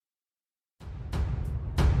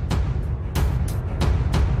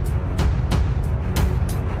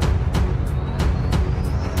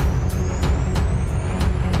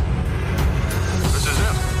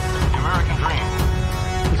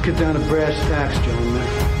down to brass tacks, gentlemen.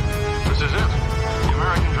 This is it. The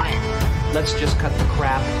American dream. Let's just cut the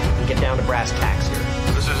crap and get down to brass tacks here.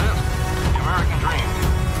 This is it. The American dream.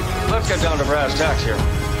 Let's get down to brass tacks here.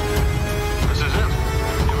 This is it.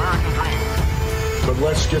 The American dream. But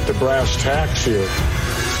let's get to brass tacks here.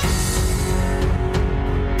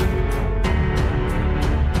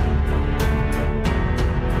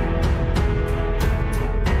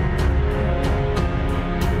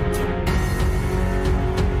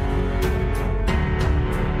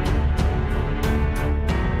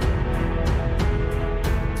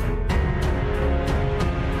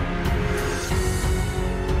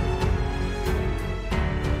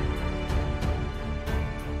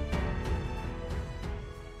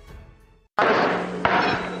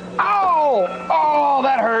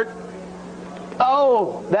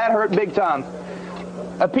 That hurt big time.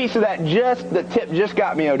 A piece of the tip just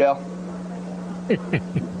got me, Odell.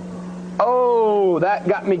 Oh, that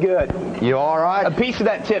got me good. You all right? A piece of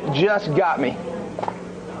that tip just got me.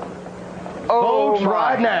 Oh, folks,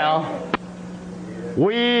 right now,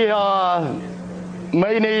 we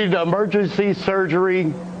may need emergency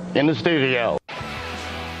surgery in the studio.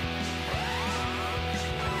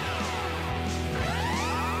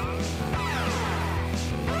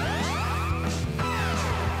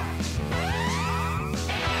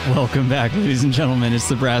 Welcome back, ladies and gentlemen. It's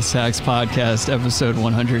the Brass Tacks Podcast, episode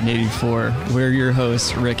 184. We're your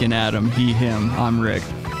hosts, Rick and Adam. He, him. I'm Rick.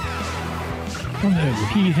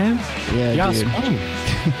 He, him? Yeah, dude.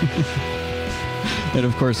 And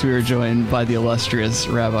of course, we were joined by the illustrious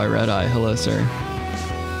Rabbi Red Eye. Hello, sir.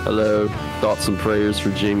 Hello. Thoughts and prayers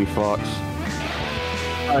for Jamie Foxx.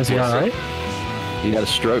 Is he all right? He had a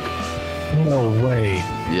stroke. No way.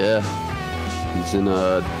 Yeah. He's in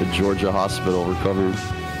a Georgia hospital recovering.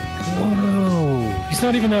 Whoa. He's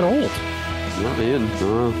not even that old. Not in.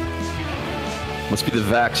 Must be the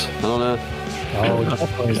vax. I don't know. Oh,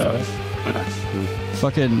 definitely so.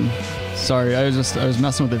 Fucking sorry, I was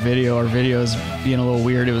messing with the video. Our video is being a little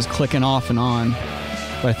weird. It was clicking off and on,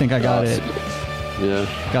 but I think I got it. Yeah.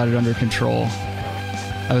 Got it under control.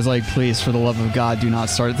 I was like, please, for the love of God, do not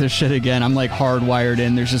start this shit again. I'm like hardwired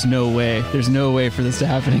in. There's just no way. There's no way for this to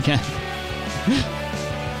happen again.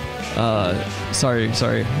 Sorry.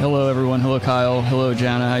 Hello, everyone. Hello, Kyle. Hello,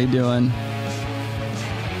 Jana. How you doing?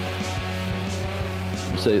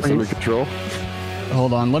 Say it's under control.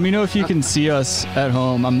 Hold on. Let me know if you can see us at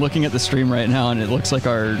home. I'm looking at the stream right now, and it looks like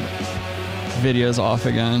our video's off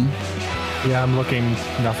again. Yeah, I'm looking.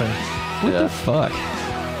 Nothing. What the fuck?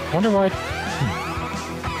 Wonder why.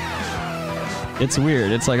 It's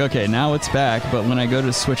weird. It's like, okay, now it's back, but when I go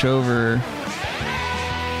to switch over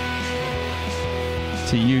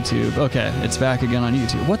to YouTube, okay, it's back again on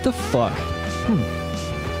YouTube. What the fuck?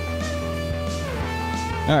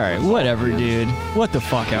 Alright, whatever, dude. What the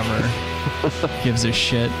fuck ever. Gives a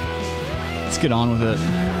shit. Let's get on with it.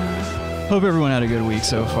 Hope everyone had a good week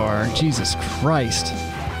so far. Jesus Christ.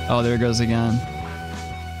 Oh, there it goes again.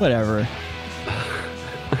 Whatever.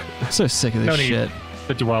 I'm so sick of this shit.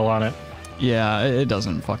 To dwell on it. Yeah, it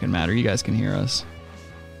doesn't fucking matter. You guys can hear us.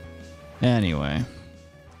 Anyway.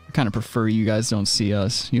 I kind of prefer you guys don't see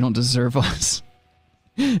us. You don't deserve us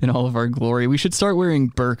in all of our glory. We should start wearing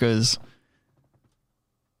burqas.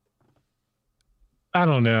 I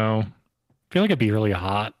don't know. I feel like it'd be really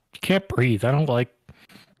hot. You can't breathe. I don't like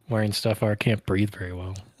wearing stuff where I can't breathe very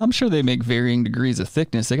well. I'm sure they make varying degrees of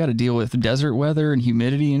thickness. They got to deal with desert weather and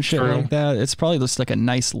humidity and shit like that. It's probably just like a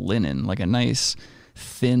nice linen, like a nice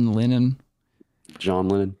thin linen. John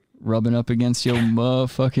Lennon. Rubbing up against your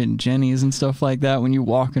motherfucking jennies and stuff like that when you're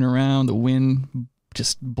walking around, the wind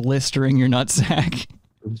just blistering your nutsack.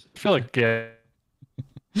 I feel like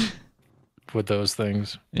with those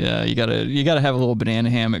things. Yeah, you gotta have a little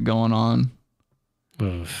banana hammock going on.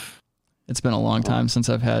 Oof. It's been a long time since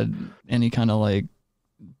I've had any kind of like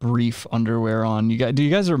brief underwear on. Do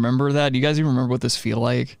you guys remember that? Do you guys even remember what this feel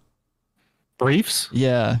like? Briefs?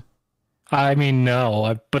 Yeah. I mean,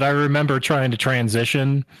 no, but I remember trying to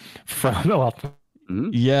transition from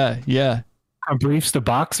Yeah. From briefs to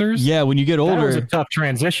boxers. Yeah, when you get older, that was a tough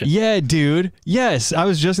transition. Yeah, dude. Yes,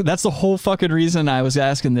 that's the whole fucking reason I was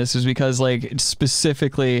asking this, is because like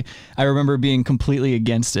specifically, I remember being completely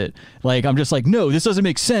against it. Like I'm just like, no, this doesn't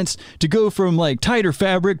make sense to go from like tighter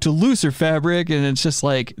fabric to looser fabric, and it's just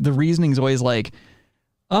like the reasoning's always like,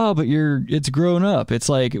 oh, but it's grown up. It's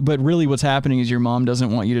like, but really what's happening is your mom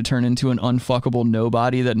doesn't want you to turn into an unfuckable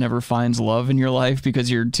nobody that never finds love in your life because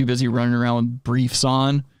you're too busy running around with briefs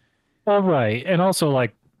on. All right. And also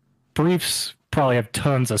like briefs probably have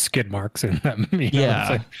tons of skid marks in them. You know?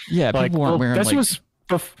 Yeah. Yeah. People weren't wearing this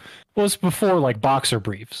was before like boxer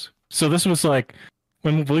briefs. So this was like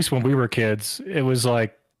at least when we were kids, it was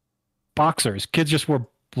like boxers. Kids just wore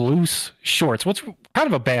loose shorts. What's kind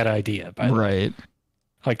of a bad idea, by the way. Right.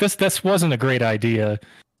 Like this wasn't a great idea.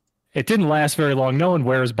 It didn't last very long. No one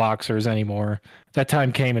wears boxers anymore. That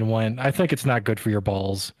time came and went. I think it's not good for your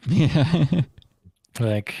balls. Yeah.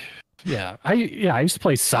 Like, I used to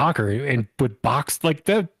play soccer and would box like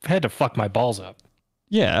that. Had to fuck my balls up.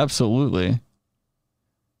 Yeah, absolutely.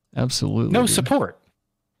 Absolutely. No dude. support.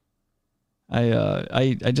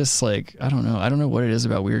 I just like, I don't know what it is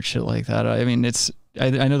about weird shit like that. I mean,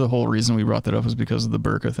 I know the whole reason we brought that up was because of the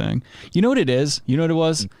burqa thing. You know what it is? You know what it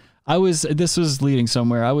was? This was leading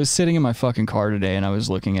somewhere. I was sitting in my fucking car today and I was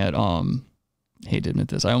looking at, hate to admit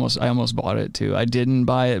this, I almost bought it too. I didn't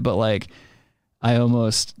buy it, but like, I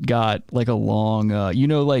almost got like a long,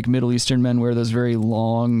 like Middle Eastern men wear those very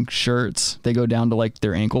long shirts. They go down to like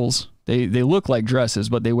their ankles. They look like dresses,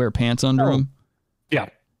 but they wear pants under them. Yeah.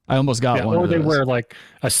 I almost got one of those. Or they wear like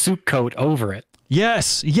a suit coat over it.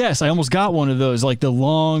 Yes. I almost got one of those, like the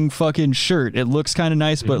long fucking shirt. It looks kind of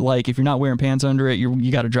nice, but like if you're not wearing pants under it,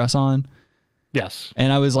 you got a dress on. Yes.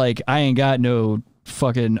 And I was like, I ain't got no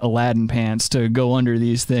fucking Aladdin pants to go under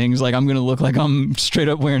these things. Like I'm going to look like I'm straight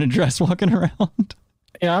up wearing a dress walking around.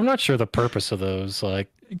 Yeah, I'm not sure the purpose of those.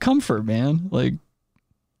 Like comfort, man. Like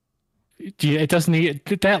it doesn't need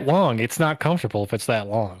that long. It's not comfortable if it's that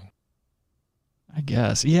long. I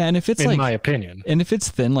guess. Yeah, and if it's in my opinion. And if it's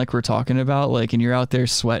thin like we're talking about, like, and you're out there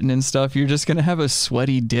sweating and stuff, you're just going to have a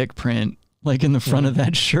sweaty dick print like in the front of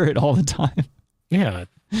that shirt all the time. Yeah.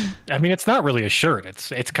 I mean, it's not really a shirt.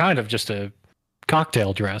 It's kind of just a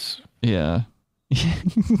cocktail dress. Yeah.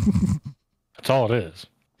 That's all it is.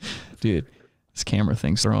 Dude, this camera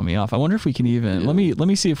thing's throwing me off. I wonder if we can even let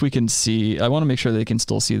me see if we can see. I want to make sure they can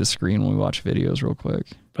still see the screen when we watch videos real quick.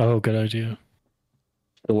 Oh, good idea.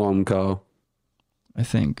 Shalom, Kyle. I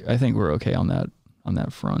think we're okay on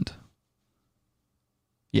that front.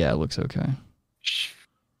 Yeah, it looks okay.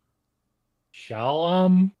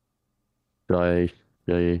 Shalom. Shia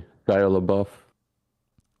LaBeouf.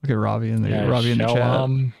 Look at Robbie in there. Yeah, Robbie in the chat.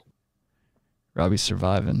 Robbie's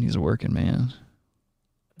surviving. He's a working man.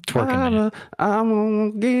 Twerking man. I'm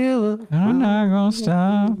gonna give up. I'm not gonna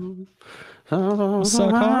stop.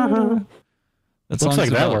 Suck harder. Looks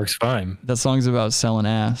like that works fine. That song's about selling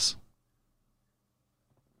ass.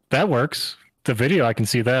 That works. The video, I can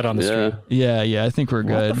see that on the screen. Yeah. I think we're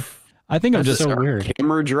good. I think I'm just so weird.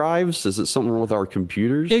 Camera drives? Is it something with our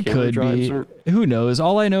computers? It could be. Who knows?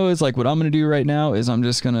 All I know is like what I'm going to do right now is I'm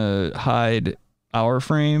just going to hide our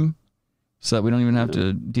frame so that we don't even have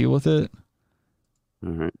to deal with it.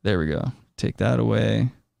 All right. There we go. Take that away.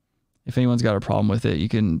 If anyone's got a problem with it, you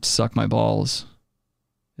can suck my balls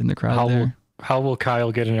in the crowd there. How will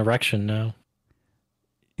Kyle get an erection now?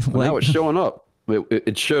 Well, now it's showing up.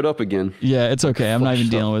 It showed up again. Yeah, it's okay. I'm not even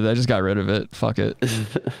dealing with it. I just got rid of it. Fuck it.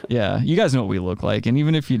 Yeah, you guys know what we look like. And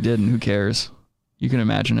even if you didn't, who cares? You can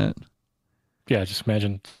imagine it. Yeah, just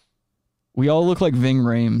imagine. We all look like Ving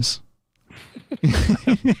Rhames.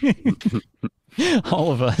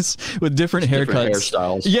 All of us with different haircuts. Different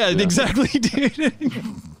hairstyles. Yeah, exactly, dude.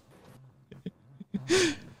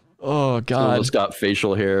 Oh, God. Some of us got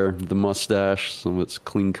facial hair, the mustache, some of it's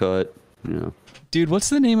clean cut. Yeah. Dude, what's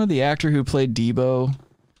the name of the actor who played Debo?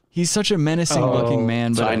 He's such a menacing looking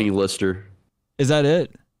man. But Tiny Lister. Is that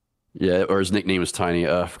it? Yeah, or his nickname is Tiny.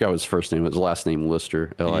 I forgot what his first name was. His last name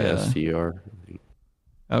Lister. Lister.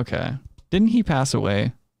 Okay. Didn't he pass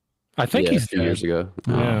away? I think he's a few years ago.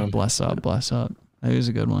 Oh, bless up. That was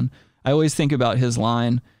a good one. I always think about his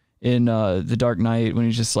line in The Dark Knight when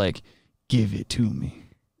he's just like, "Give it to me."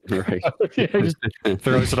 Right. He just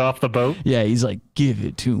throws it off the boat. Yeah, he's like, "Give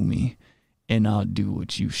it to me, and I'll do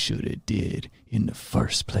what you should have did in the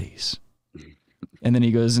first place." And then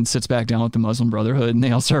he goes and sits back down with the Muslim Brotherhood, and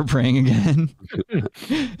they all start praying again.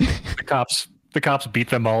 The cops beat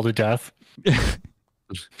them all to death.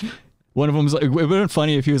 One of them's like, it would have been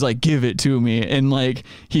funny if he was like, "Give it to me," and like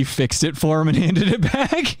he fixed it for him and handed it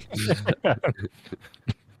back.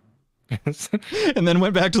 And then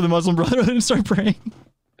went back to the Muslim Brotherhood and started praying.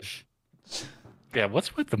 Yeah,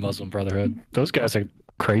 what's with the Muslim Brotherhood? Those guys are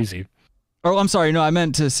crazy. Oh, I'm sorry. No, I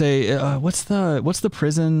meant to say, what's the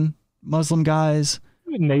prison Muslim guys?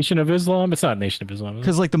 Nation of Islam? It's not Nation of Islam.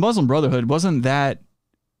 Because like the Muslim Brotherhood wasn't that?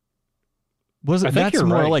 That's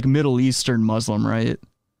more like Middle Eastern Muslim, right?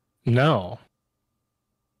 No.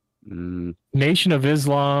 Nation of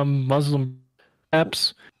Islam, Muslim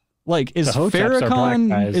Eps. Like is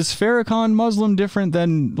Farrakhan Muslim different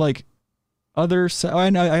than like other?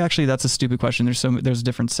 Actually, that's a stupid question. There's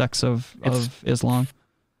different sects of Islam.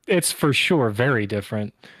 It's for sure very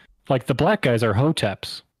different. Like the black guys are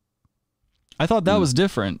Hoteps. I thought that was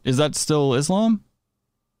different. Is that still Islam?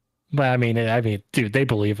 But I mean, dude, they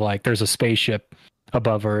believe like there's a spaceship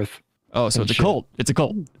above Earth. Oh, so it's a cult. It's a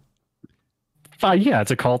cult. Yeah,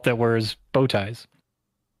 it's a cult that wears bow ties.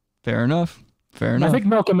 Fair enough. Fair enough. I think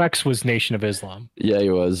Malcolm X was Nation of Islam. Yeah,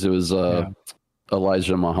 he was. It was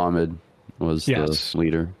Elijah Muhammad was the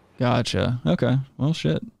leader. Gotcha. Okay. Well,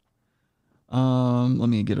 shit. Let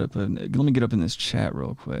me get up in this chat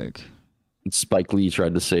real quick. Spike Lee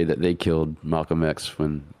tried to say that they killed Malcolm X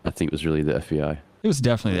when I think it was really the FBI. It was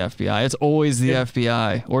definitely the FBI. It's always the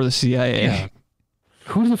FBI or the CIA. Yeah.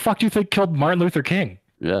 Who the fuck do you think killed Martin Luther King?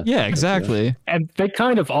 Yeah. Yeah, exactly. And they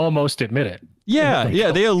kind of almost admit it.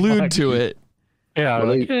 Yeah, they allude to it. Yeah,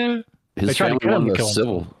 well, his family won the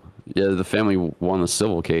civil. Yeah, the family won a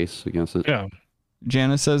civil case against it. Yeah.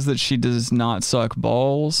 Jana says that she does not suck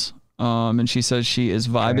balls. And she says she is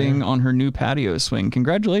vibing on her new patio swing.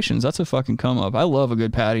 Congratulations, that's a fucking come up. I love a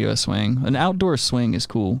good patio swing. An outdoor swing is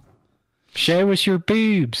cool. Show us your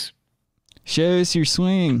boobs. Show us your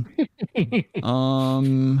swing.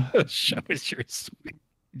 Show us your swing.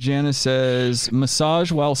 Jana says,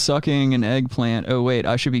 massage while sucking an eggplant. Oh, wait,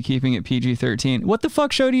 I should be keeping it PG-13. What the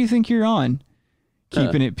fuck show do you think you're on?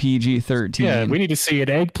 Keeping it PG-13. Yeah, we need to see an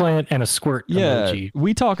eggplant and a squirt emoji.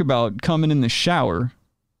 We talk about coming in the shower.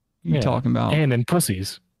 You talking about? And in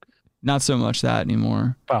pussies. Not so much that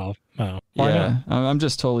anymore. Oh, no. Why not? I'm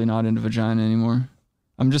just totally not into vagina anymore.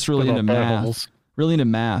 I'm just really into math. Holes? Really into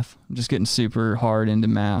math. I'm just getting super hard into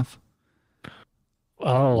math.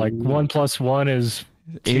 Oh, like 1 + 1 is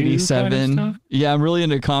 87. Kind of yeah, I'm really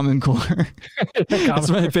into Common Core.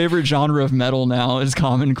 That's my favorite genre of metal now is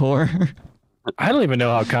Common Core. I don't even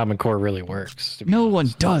know how Common Core really works. No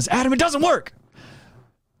one does. Adam, it doesn't work.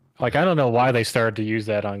 Like, I don't know why they started to use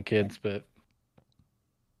that on kids, but...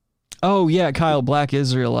 Oh, yeah, Kyle, Black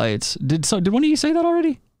Israelites. Did one of you say that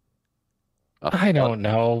already? I don't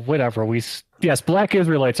know. Whatever. Yes, Black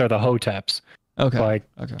Israelites are the Hoteps. Okay. Like,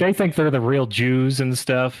 they think they're the real Jews and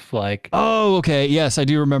stuff. Like, oh, okay. Yes, I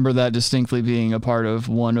do remember that distinctly being a part of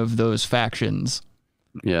one of those factions.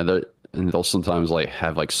 Yeah, and they'll sometimes like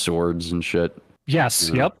have like swords and shit. Yes.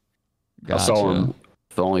 You know? Yep. Gotcha. I saw them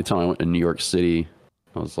the only time I went to New York City.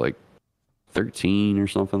 I was like 13 or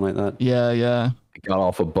something like that. Yeah. I got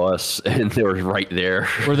off a bus and they were right there.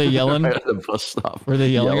 Were they yelling? Right at the bus stop. Were they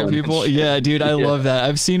yelling at people? Yeah, dude, I love that.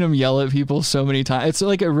 I've seen them yell at people so many times. It's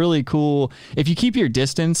like a really cool, if you keep your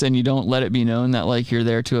distance and you don't let it be known that like you're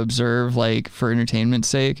there to observe, like for entertainment's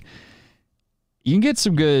sake, you can get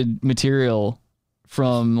some good material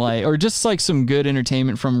from like, or just like some good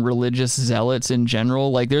entertainment from religious zealots in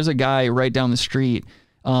general. Like there's a guy right down the street.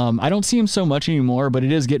 I don't see him so much anymore, but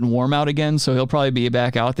it is getting warm out again, so he'll probably be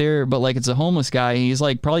back out there. But like, it's a homeless guy. He's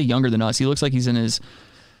like probably younger than us. He looks like he's in his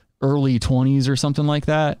early 20s or something like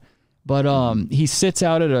that. But he sits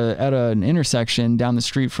out at an intersection down the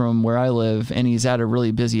street from where I live, and he's at a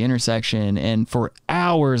really busy intersection. And for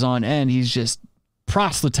hours on end, he's just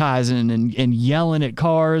proselytizing and yelling at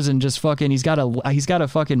cars and just fucking. He's got a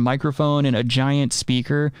fucking microphone and a giant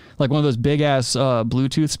speaker, like one of those big ass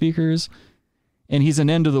Bluetooth speakers. And he's an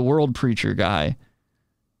end of the world preacher guy.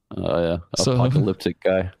 Oh yeah, apocalyptic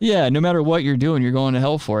guy. Yeah, no matter what you're doing, you're going to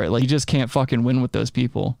hell for it. Like you just can't fucking win with those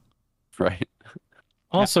people. Right.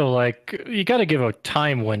 Also, like you got to give a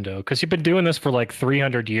time window because you've been doing this for like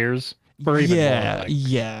 300 years. Or even more, like.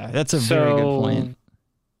 Yeah, that's a very good point.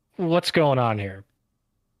 What's going on here?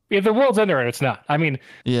 If the world's ending, it's not. I mean,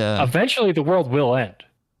 eventually the world will end.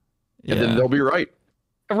 Yeah. And then they'll be right.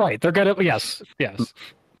 Right. They're gonna. Yes.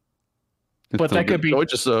 But that could be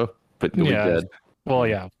just so. But they'll be dead. Well,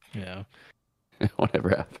 yeah. Whatever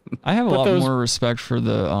happened. I have a lot more respect for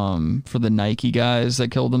the Nike guys that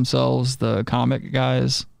killed themselves, the comic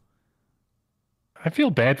guys. I feel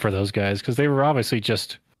bad for those guys because they were obviously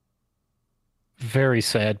just very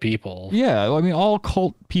sad people. Yeah, I mean, all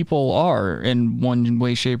cult people are in one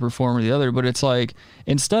way, shape, or form or the other. But it's like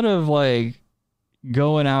instead of like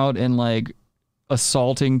going out and like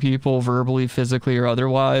assaulting people verbally, physically, or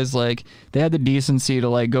otherwise, like they had the decency to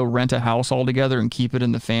like go rent a house all together and keep it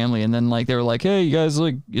in the family. And then like they were like, hey, you guys,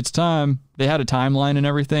 like it's time. They had a timeline and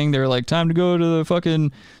everything. They were like, time to go to the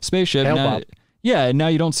fucking spaceship. Now, and now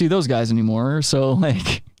you don't see those guys anymore. So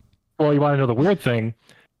like, well, you want to know the weird thing?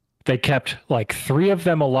 They kept like 3 of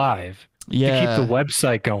them alive to keep the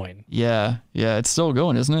website going. Yeah, it's still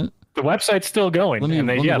going, isn't it? The website's still going. Let me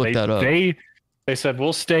look that up. They said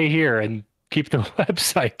we'll stay here and keep the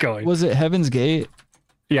website going. Was it Heaven's Gate?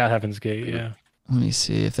 Yeah, Heaven's Gate, yeah. Let me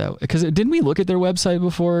see if that... Because didn't we look at their website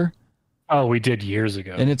before? Oh, we did years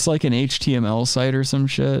ago. And it's like an HTML site or some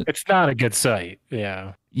shit. It's not a good site,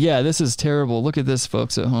 yeah. Yeah, this is terrible. Look at this,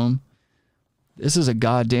 folks at home. this is a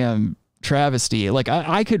goddamn travesty. Like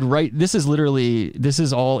I could write, this is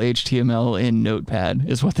all HTML in Notepad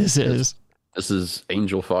is what this is. This is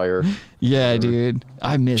Angel Fire. Yeah, dude.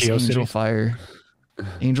 I miss GeoCities. Angel Fire.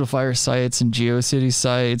 Angel Fire sites and GeoCity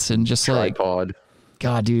sites and just Tripod. like,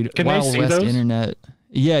 God, dude, Can they Wild see West those? internet.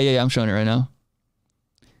 Yeah, I'm showing it right now.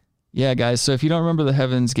 Yeah, guys. So if you don't remember the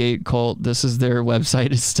Heaven's Gate cult, this is their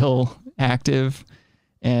website. It's still active.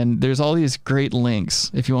 And there's all these great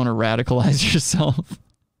links if you want to radicalize yourself.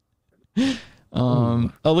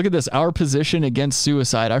 Oh, look at this. Our position against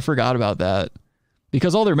suicide. I forgot about that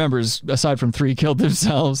because all their members, aside from 3, killed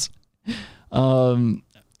themselves. It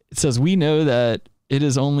says, we know that it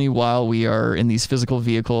is only while we are in these physical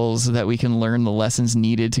vehicles that we can learn the lessons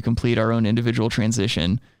needed to complete our own individual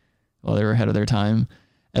transition. Well, they were ahead of their time,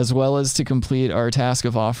 as well as to complete our task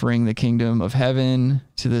of offering the kingdom of heaven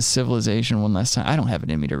to this civilization one last time. I don't have it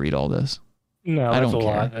in me to read all this. No, I that's don't a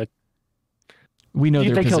care. lot. We know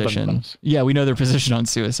their They killed position. themselves. Yeah, we know their position on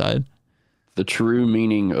suicide. The true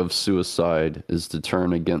meaning of suicide is to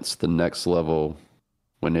turn against the next level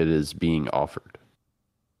when it is being offered.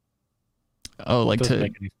 Oh, like Doesn't to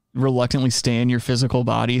make any- reluctantly stay in your physical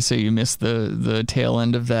body so you miss the tail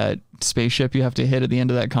end of that spaceship you have to hit at the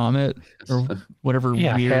end of that comet or whatever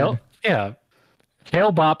Yeah, weird.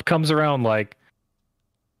 Hail Bop comes around like,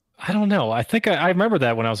 I don't know. I think I remember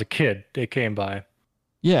that when I was a kid. It came by.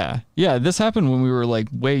 Yeah, this happened when we were like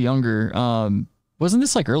way younger. Wasn't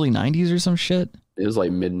this like early 90s or some shit? It was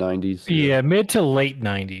like mid 90s. Yeah, mid to late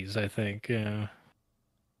 90s, I think. Yeah.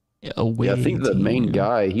 Yeah, I think the main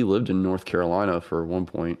guy, he lived in North Carolina for one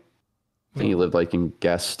point. I think he lived like in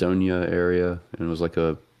Gastonia area and was like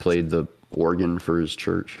played the organ for his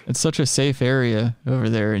church. It's such a safe area over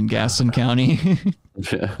there in Gaston County.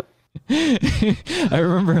 Yeah. I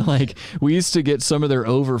remember like we used to get some of their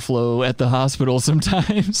overflow at the hospital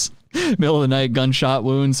sometimes. Middle of the night, gunshot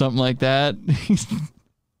wound, something like that.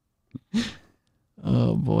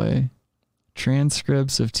 Oh boy.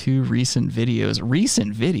 Transcripts of 2 recent videos.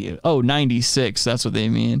 Recent video? Oh, 96. That's what they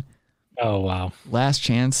mean. Oh, wow. Last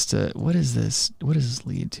chance to... What is this? What does this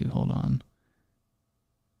lead to? Hold on.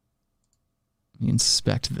 Let me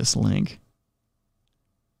inspect this link.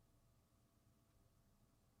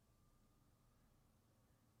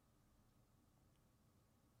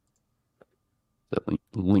 That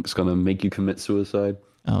link's going to make you commit suicide.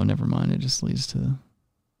 Oh, never mind. It just leads to...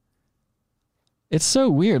 It's so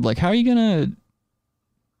weird. Like, how are you gonna...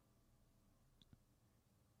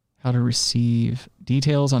 How to receive...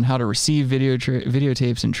 Details on how to receive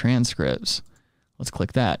videotapes and transcripts. Let's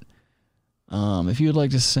click that. If you would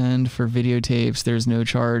like to send for videotapes, there's no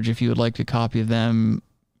charge. If you would like a copy of them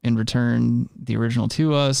and return the original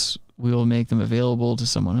to us, we will make them available to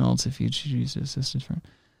someone else if you choose to assist us.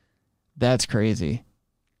 That's crazy.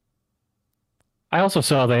 I also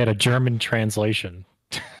saw they had a German translation.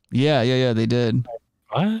 Yeah, they did.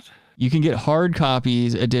 What? You can get hard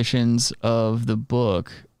copies, editions of the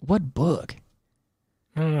book. What book?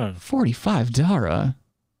 I don't know. 45 Dara.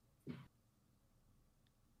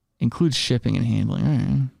 Includes shipping and handling. All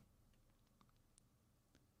right.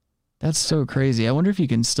 That's so crazy. I wonder if you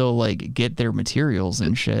can still like get their materials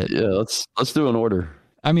and shit. Yeah, let's do an order.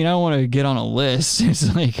 I mean, I don't want to get on a list.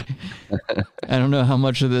 It's like, I don't know how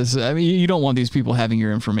much of this. I mean, you don't want these people having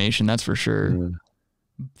your information. That's for sure. Yeah.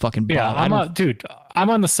 Fucking Yeah, I'm on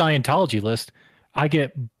the Scientology list. I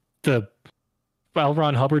get the L.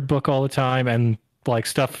 Ron Hubbard book all the time and like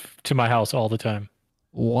stuff to my house all the time.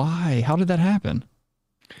 Why? How did that happen?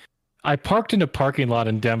 I parked in a parking lot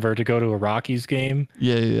in Denver to go to a Rockies game.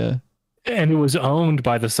 Yeah. And it was owned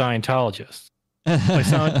by the Scientologists.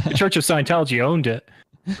 The Church of Scientology owned it.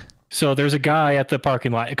 So there's a guy at the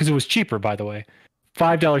parking lot because it was cheaper, by the way,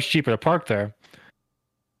 $5 cheaper to park there.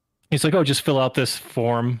 He's like, "Oh, just fill out this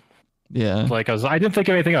form." Yeah. Like I didn't think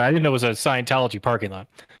of anything. I didn't know it was a Scientology parking lot.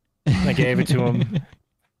 And I gave it to him.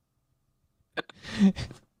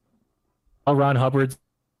 All Ron Hubbard's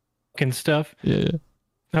and stuff. Yeah.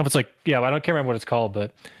 I was like, I can't remember what it's called,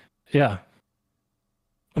 but yeah,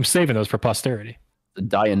 I'm saving those for posterity.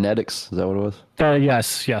 Dianetics, is that what it was?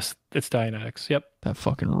 Yes, it's Dianetics. Yep. That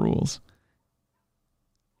fucking rules.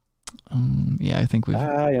 Yeah, I think we've...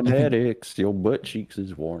 Dianetics, your butt cheeks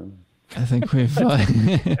is warm. I think we've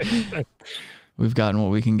we've gotten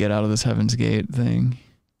what we can get out of this Heaven's Gate thing.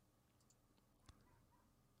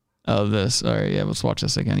 Oh, this. All right, yeah, let's watch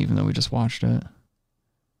this again, even though we just watched it.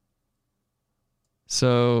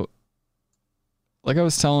 So, like I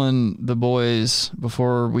was telling the boys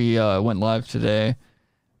before we went live today,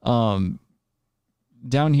 down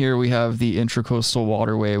here we have the Intracoastal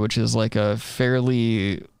Waterway, which is like a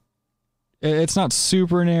fairly It's not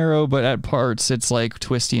super narrow, but at parts it's like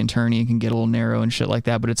twisty and turny. It can get a little narrow and shit like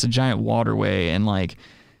that, but it's a giant waterway, and like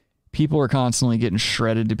people are constantly getting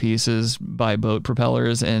shredded to pieces by boat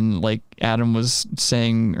propellers. And like Adam was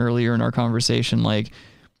saying earlier in our conversation, like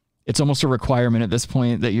it's almost a requirement at this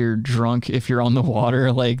point that you're drunk if you're on the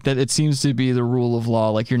water. Like that, it seems to be the rule of law.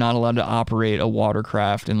 Like you're not allowed to operate a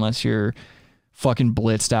watercraft unless you're fucking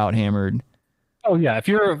blitzed out, hammered. Oh yeah, if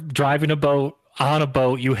you're driving a boat, on a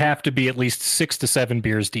boat, you have to be at least 6 to 7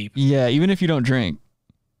 beers deep. Yeah, even if you don't drink.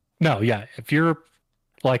 No, yeah. If you're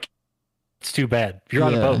like, it's too bad. If you're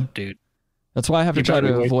on a boat, dude. That's why I have to try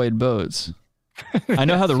to avoid boats. I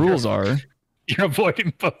know how the rules are. You're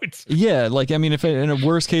avoiding boats. Yeah, like I mean, if in a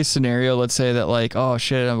worst case scenario, let's say that like, oh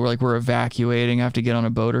shit, we're evacuating, I have to get on a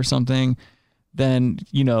boat or something, then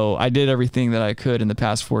you know I did everything that I could in the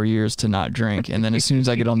past 4 years to not drink, and then as soon as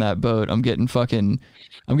I get on that boat, I'm getting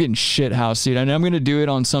shit house, dude. And I'm gonna do it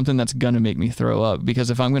on something that's gonna make me throw up, because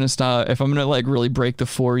if I'm gonna like really break the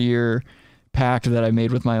 4-year pact that I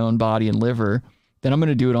made with my own body and liver, then I'm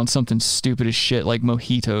gonna do it on something stupid as shit like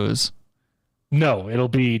mojitos. No, it'll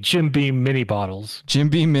be Jim Beam mini bottles. Jim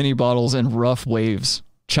Beam mini bottles and rough waves.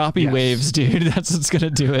 Choppy waves, dude. That's what's going to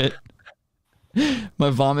do it.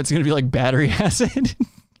 My vomit's going to be like battery acid.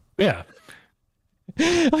 Yeah.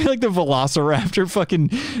 Like the Velociraptor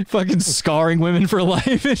fucking scarring women for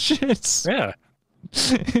life and shit. Yeah.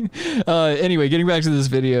 Anyway, getting back to this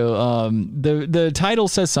video, the title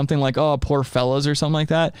says something like, oh, poor fellas or something like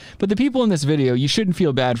that. But the people in this video, you shouldn't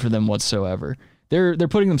feel bad for them whatsoever. They're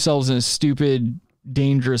putting themselves in a stupid,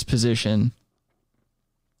 dangerous position.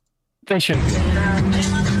 They shouldn't.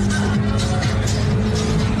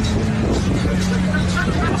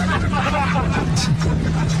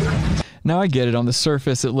 Now I get it. On the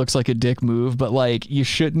surface, it looks like a dick move, but like you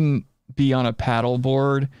shouldn't be on a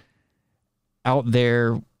paddleboard out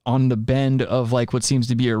there on the bend of like what seems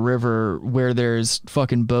to be a river where there's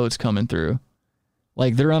fucking boats coming through.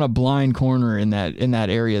 Like they're on a blind corner in that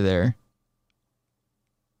area there.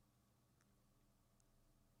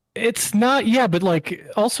 It's not, yeah, but like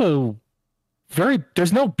also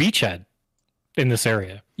there's no beachhead in this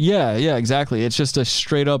area. Yeah, exactly. It's just a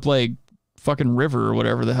straight up like fucking river or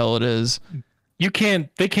whatever the hell it is. They can't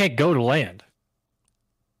go to land.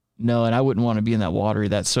 No, and I wouldn't want to be in that water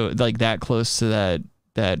that close to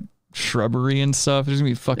that shrubbery and stuff. There's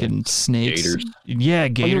gonna be fucking snakes. Gators. Yeah,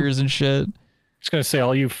 gators and shit. Just gonna say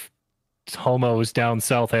all you homos down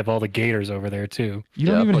south have all the gators over there too. You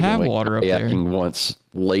don't even have water up there. Once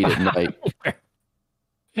late at night.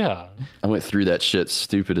 Yeah. I went through that shit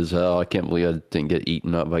stupid as hell. I can't believe I didn't get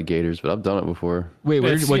eaten up by gators, but I've done it before. Wait,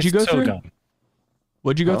 what'd you go through? Dumb.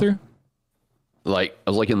 What'd you go through? Like I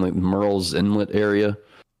was like in the Merle's Inlet area.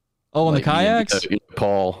 Oh, on the kayaks?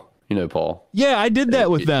 Paul. You know Paul. Yeah, I did that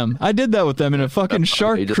with them. I did that with them in a fucking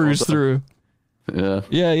shark cruise through. Yeah.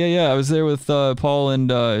 Yeah. I was there with Paul and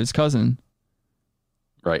his cousin.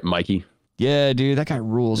 Right, Mikey. Yeah, dude, that guy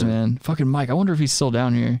rules, man. Fucking Mike. I wonder if he's still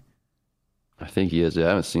down here. I think he is. Yeah, I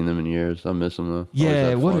haven't seen them in years. I miss him though.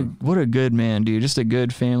 Yeah, what a good man, dude. Just a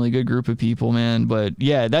good family, good group of people, man. But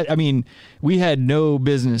yeah, we had no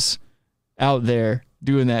business out there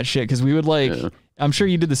doing that shit, because we would I'm sure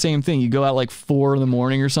you did the same thing. You go out like 4 a.m.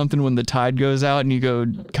 or something when the tide goes out, and you go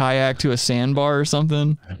kayak to a sandbar or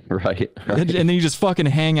something. Right. And then you just fucking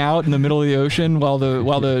hang out in the middle of the ocean while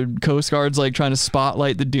the Coast Guard's like trying to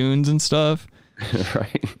spotlight the dunes and stuff.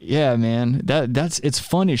 Right. Yeah, man. It's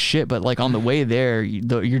fun as shit, but like on the way there,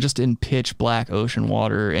 you're just in pitch black ocean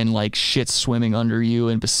water, and like shit's swimming under you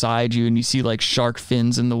and beside you, and you see like shark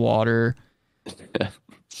fins in the water.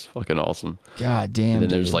 It's fucking awesome. God damn. And then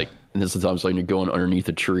there's like, and this is times like you're going underneath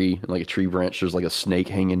a tree, like a tree branch, there's like a snake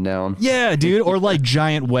hanging down. Yeah, dude. Or like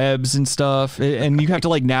giant webs and stuff, and you have to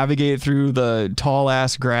like navigate through the tall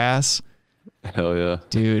ass grass. Hell yeah,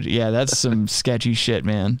 dude. Yeah, that's some sketchy shit,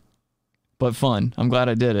 man. But fun. I'm glad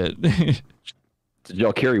I did it. Did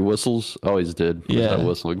y'all carry whistles? I always did. Yeah. I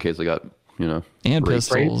whistle in case I got, and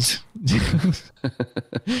pistols.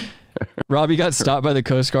 Robbie got stopped by the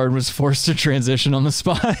Coast Guard and was forced to transition on the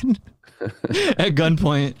spot at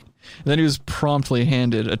gunpoint. Then he was promptly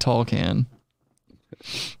handed a tall can.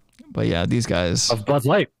 But yeah, these guys of Bud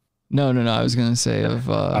Light. No. I was gonna say of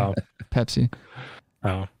Pepsi.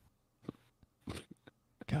 Oh.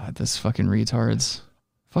 God, this fucking retards.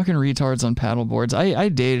 Fucking retards on paddleboards. I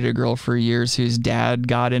dated a girl for years whose dad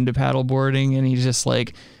got into paddleboarding, and he just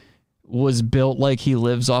like was built like he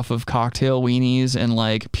lives off of cocktail weenies and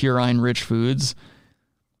like Purine rich foods.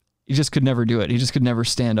 He just could never do it. He just could never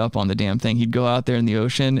stand up on the damn thing. He'd go out there in the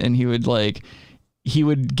ocean and he would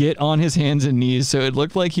get on his hands and knees so it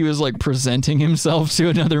looked like he was like presenting himself to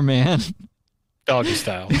another man. Doggy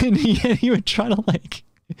style. And he would try to like,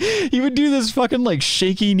 he would do this fucking like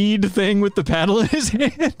shaky kneed thing with the paddle in his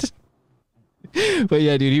hand. But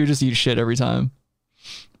yeah, dude, he would just eat shit every time.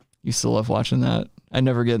 Used to love watching that. I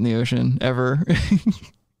never get in the ocean ever.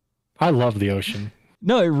 I love the ocean.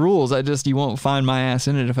 No, it rules. You won't find my ass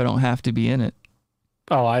in it if I don't have to be in it.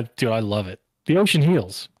 Oh, I love it. The ocean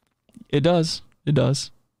heals. It does. It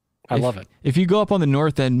does. I love it. If you go up on the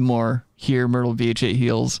north end more, here, Myrtle Beach, it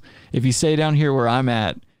heals. If you stay down here where I'm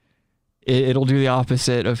at, it'll do the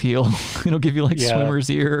opposite of heal. It'll give you like swimmer's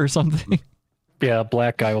ear or something. Yeah, a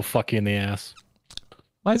black guy will fuck you in the ass.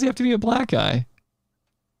 Why does he have to be a black guy?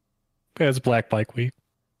 It's Black Bike Week.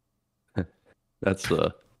 That's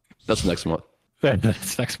next month.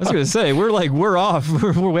 That's next I was gonna say we're off.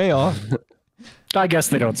 We're way off. I guess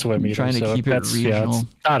they don't swim either. Trying to keep it regional. Yeah, it's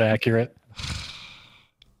not accurate.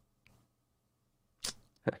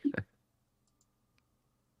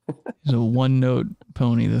 He's a one-note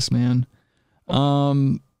pony, this man.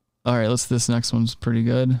 All right, this next one's pretty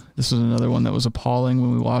good. This was another one that was appalling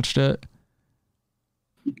when we watched it.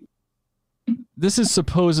 This is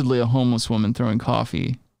supposedly a homeless woman throwing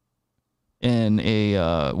coffee in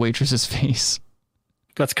a waitress's face.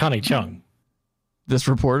 That's Connie Chung. This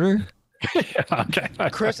reporter? Okay.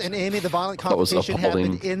 Chris and Amy, the violent confrontation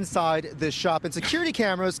happened inside this shop, and security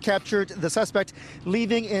cameras captured the suspect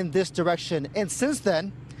leaving in this direction. And since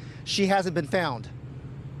then, she hasn't been found.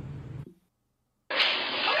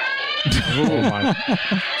 Oh my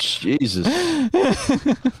Jesus.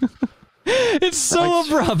 It's so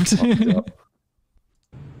abrupt. Someone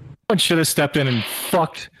should have stepped in and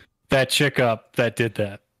fucked that chick up that did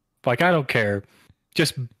that. Like, I don't care.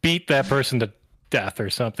 Just beat that person to death or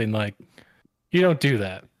something. Like, you don't do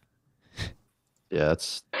that. Yeah,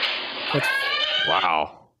 that's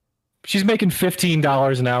wow. She's making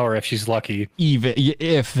 $15 an hour if she's lucky. Even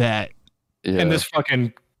if that. Yeah. And this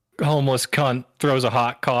fucking homeless cunt throws a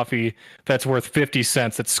hot coffee that's worth 50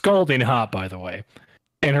 cents. That's scalding hot, by the way,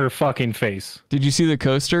 in her fucking face. Did you see the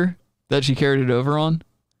coaster that she carried it over on?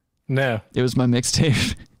 No. It was my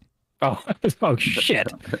mixtape. Oh shit.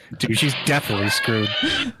 Dude, she's definitely screwed.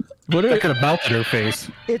 That could have melted her face.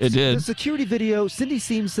 It did. The security video, Cindy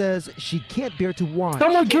Seam says she can't bear to watch.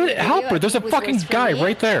 Someone help her. There's a fucking guy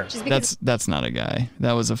right there. That's not a guy.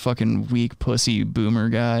 That was a fucking weak pussy boomer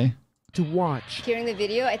guy. To watch. Hearing the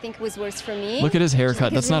video, I think it was worse for me. Look at his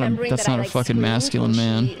haircut. That's not a fucking masculine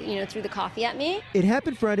man. She, threw the coffee at me. It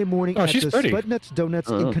happened Friday morning at the pretty. Spudnuts Donuts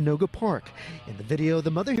in Canoga Park. In the video,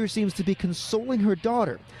 the mother here seems to be consoling her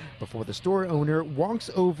daughter before the store owner walks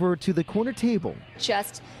over to the corner table.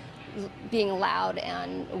 Just being loud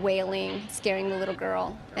and wailing, scaring the little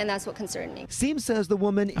girl, and that's what concerned me. Seam says the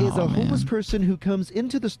woman is a homeless person who comes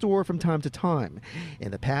into the store from time to time.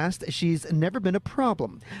 In the past, she's never been a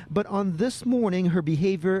problem, but on this morning, her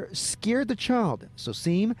behavior scared the child, so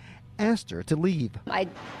Seam asked her to leave. I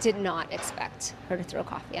did not expect her to throw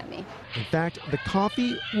coffee at me. In fact, the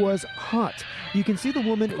coffee was hot. You can see the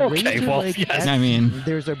woman raise her leg. Yes. I mean,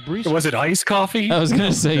 there's a brief. Was it iced coffee? I was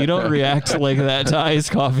gonna say you don't react like that to iced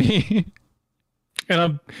coffee. And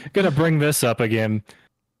I'm gonna bring this up again.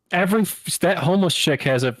 That homeless chick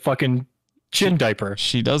has a fucking chin diaper.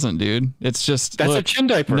 She doesn't, dude. It's just that's a chin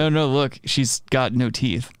diaper. No, look, she's got no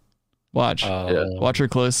teeth. Watch. Watch her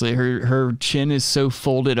closely. Her chin is so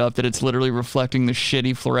folded up that it's literally reflecting the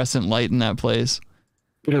shitty fluorescent light in that place.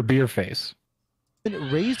 Look at her beer face.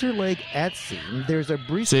 Raised her leg at Seam. There's a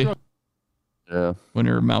brief. See? Yeah. When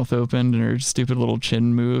her mouth opened and her stupid little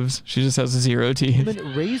chin moves, she just has 0 teeth.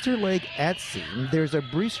 Raised her leg at Seam. There's a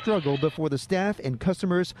brief struggle before the staff and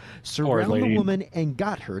customers surround the woman and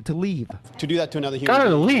got her to leave. To do that to another human. Got her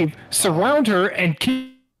to leave. Surround her and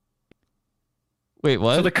keep. Wait,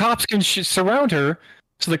 what? So the cops can surround her,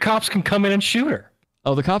 so the cops can come in and shoot her.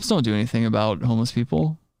 Oh, the cops don't do anything about homeless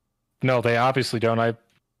people? No, they obviously don't. I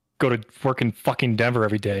go to work in fucking Denver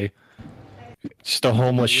every day. Just a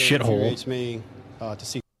homeless shithole. It's me to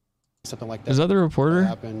see something like that. Is that the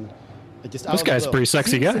reporter? This guy's a pretty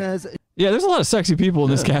sexy guy. Yeah, there's a lot of sexy people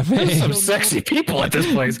in this cafe. There's some sexy people at this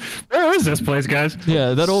place. Where is this place, guys?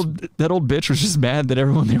 Yeah, that old bitch was just mad that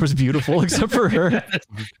everyone there was beautiful except for her.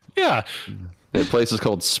 Yeah. That place is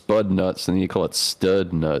called Spud Nuts, and you call it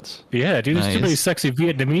Stud Nuts. Yeah, dude, there's too many sexy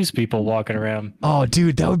Vietnamese people walking around. Oh,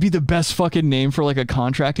 dude, that would be the best fucking name for like a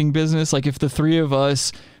contracting business. Like if the three of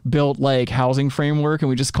us built like housing framework and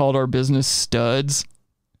we just called our business Studs.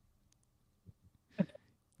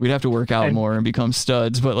 We'd have to work out more and become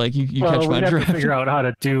studs, but like you catch my drift. We'd have to figure out how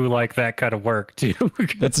to do like that kind of work too.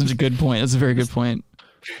 That's a good point. That's a very good point.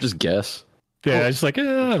 Just guess. Yeah, it's like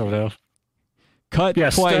I don't know. Cut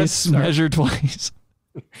twice, measure twice.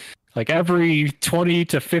 Like every 20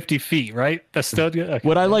 to 50 feet, right? That's still okay.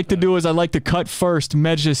 What I like to do is I like to cut first,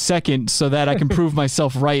 measure second, so that I can prove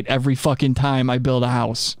myself right every fucking time I build a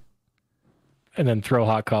house. And then throw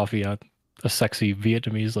hot coffee on a sexy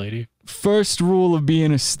Vietnamese lady. First rule of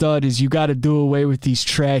being a stud is you got to do away with these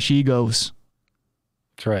trash egos.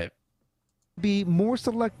 That's right. Be more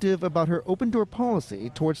selective about her open door policy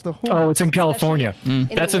towards the home. Oh, it's in California.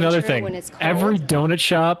 That's another thing. Every donut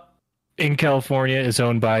shop in California is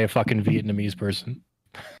owned by a fucking Vietnamese person.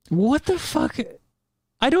 What the fuck?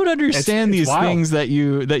 I don't understand It's these wild. things that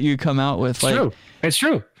you come out with. It's true. It's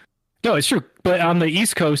true. No, it's true. But on the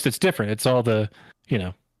East Coast, it's different. It's all the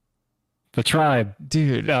tribe,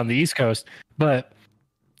 dude, on the East Coast. But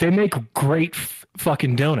they make great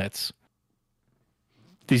fucking donuts.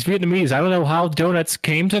 These Vietnamese, I don't know how donuts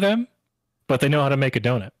came to them, but they know how to make a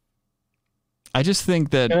donut. I just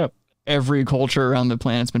think that every culture around the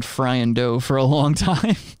planet's been frying dough for a long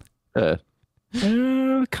time.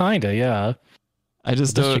 Kinda, yeah. I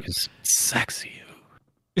just This don't. chick is sexy.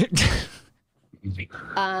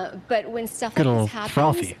 But when stuff Good like old this happens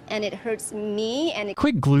frothy. and it hurts me and it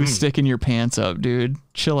Quit glue sticking your pants up, dude.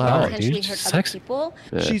 Chill could out. potentially hurt other people,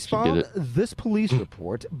 She's filed this police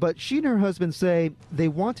report, but she and her husband say they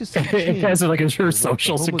want to see It has like a sure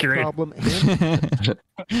social homeless security. problem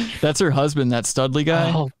That's her husband, that Studley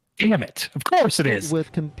guy. Oh, damn it. Of course it is.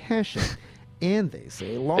 with compassion. And they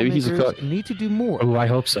say Maybe he's a lawmakers cook. need to do more. Oh, I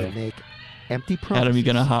hope so. To make empty promises. Adam, you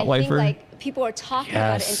gonna hot I wife think her? like people are talking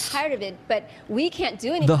about it and Yes. tired of it, but we can't do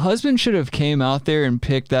anything. The husband should have came out there and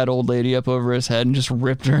picked that old lady up over his head and just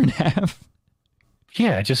ripped her in half.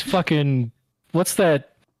 Yeah, just fucking. What's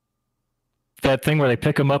that thing where they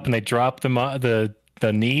pick them up and they drop them the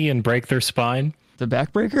knee and break their spine? The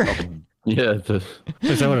backbreaker? Yeah.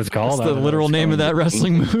 Is that what it's called? That's I the don't know literal what it's name of called. that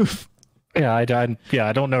wrestling move. Yeah, I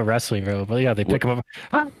don't know wrestling real, but yeah, they pick them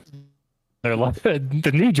up. They're like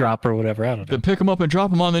the knee drop or whatever. I don't know. They pick him up and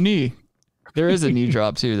drop him on the knee. There is a knee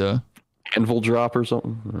drop too, though. Anvil drop or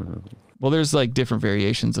something? Well, there's like different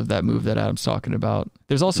variations of that move that Adam's talking about.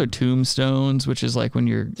 There's also tombstones, which is like when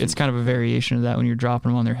it's kind of a variation of that when you're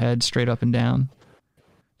dropping them on their head straight up and down.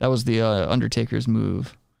 That was the Undertaker's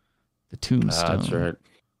move, the tombstone. That's right.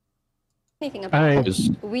 anything I about it.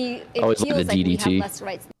 just It always feels like like the we have DDT. less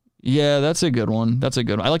rights. Yeah, that's a good one. That's a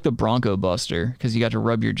good one. I like the Bronco Buster because you got to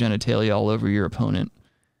rub your genitalia all over your opponent.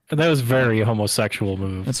 And that was very homosexual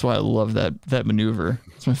move. That's why I love that maneuver.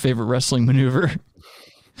 It's my favorite wrestling maneuver.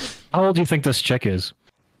 How old do you think this chick is?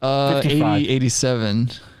 80,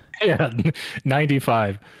 87. Yeah,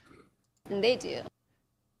 95. And they do.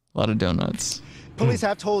 A lot of donuts. Police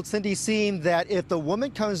have told Cindy Seam that if the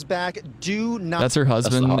woman comes back, do not. That's her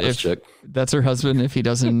husband. That's her husband if he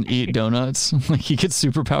doesn't eat donuts. Like he gets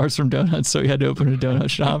superpowers from donuts, so he had to open a donut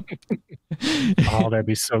shop. Oh, that'd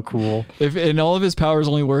be so cool. And all of his powers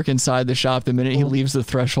only work inside the shop. The minute he leaves the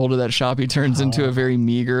threshold of that shop, he turns into a very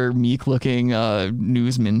meager, meek-looking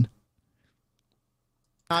newsman.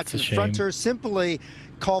 Not confront her, simply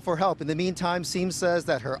call for help. In the meantime, Seam says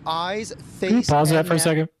that her eyes, face, Can you pause that and for a neck-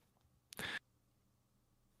 second?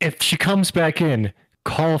 If she comes back in,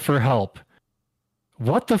 call for help.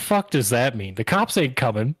 What the fuck does that mean? The cops ain't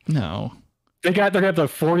coming. No. They're gonna have the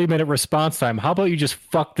 40-minute response time. How about you just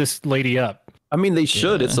fuck this lady up? I mean, they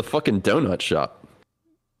should. It's a fucking donut shop.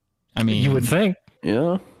 I mean, you would think.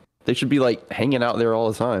 Yeah. They should be like hanging out there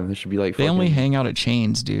all the time. They should be like. They only fucking- hang out at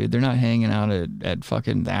chains, dude. They're not hanging out at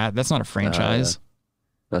fucking that. That's not a franchise.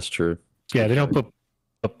 That's true. Yeah, they don't put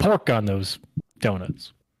the pork on those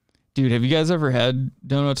donuts. Dude, have you guys ever had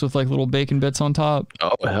donuts with like little bacon bits on top?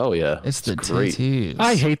 Oh, hell yeah. It's the great. titties.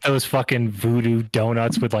 I hate those fucking voodoo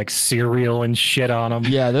donuts with like cereal and shit on them.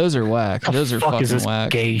 Yeah, those are whack. The Those are fuck fucking is this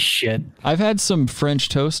whack. gay shit? I've had some French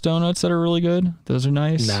toast donuts that are really good. Those are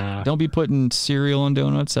nice. Nah. Don't be putting cereal on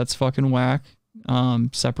donuts. That's fucking whack.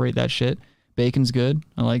 Separate that shit. Bacon's good.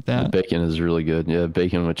 I like that. Bacon is really good. Yeah,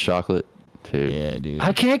 bacon with chocolate. Dude. Yeah, dude.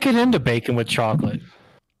 I can't get into bacon with chocolate.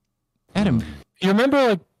 Adam, you remember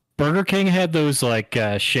like Burger King had those like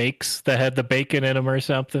shakes that had the bacon in them or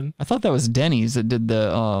something? I thought that was Denny's that did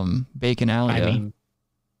the bacon alley. I mean,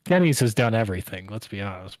 Denny's has done everything. Let's be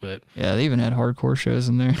honest, but yeah, they even had hardcore shows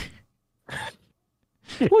in there.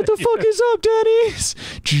 What the fuck is up, Denny's?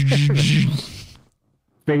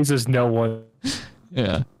 phases no one.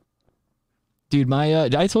 Yeah, dude, my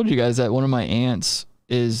I told you guys that one of my aunts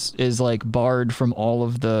is like barred from all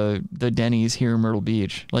of the Denny's here in Myrtle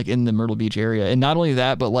Beach, like in the Myrtle Beach area. And not only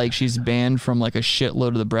that, but like she's banned from like a shitload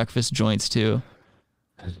of the breakfast joints too.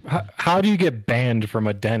 How do you get banned from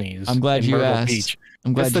a Denny's? I'm glad in you Myrtle asked. Beach?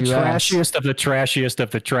 I'm glad It's the you asked. trashiest of the trashiest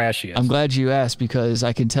of the trashiest. I'm glad you asked because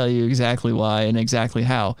I can tell you exactly why and exactly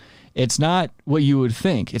how. It's not what you would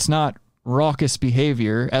think. It's not raucous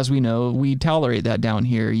behavior. As we know, we tolerate that down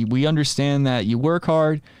here. We understand that you work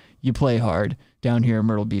hard, you play hard down here in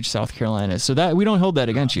Myrtle Beach, South Carolina. So that we don't hold that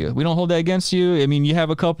against you. We don't hold that against you. I mean, you have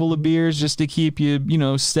a couple of beers just to keep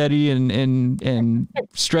you, steady and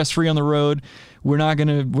stress-free on the road. We're not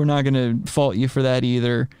gonna fault you for that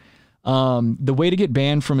either. The way to get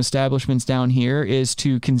banned from establishments down here is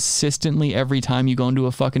to consistently, every time you go into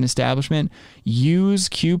a fucking establishment, use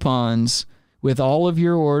coupons with all of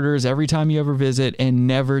your orders every time you ever visit and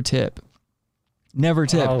never tip. Never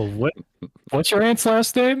tip. Oh, what's your aunt's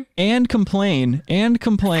last name? And complain. And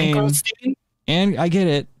I get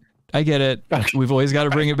it. We've always got to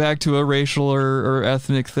bring it back to a racial or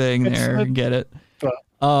ethnic thing there. Get it.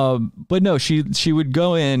 But no, she would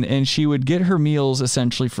go in and she would get her meals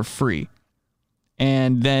essentially for free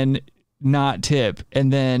and then not tip,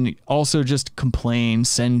 and then also just complain,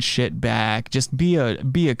 send shit back, just be a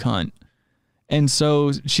cunt. And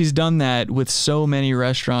so she's done that with so many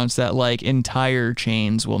restaurants that like entire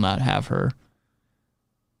chains will not have her.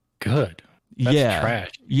 Good. That's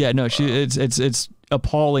trash. Yeah, no, it's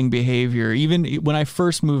appalling behavior. Even when I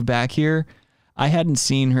first moved back here, I hadn't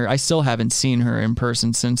seen her. I still haven't seen her in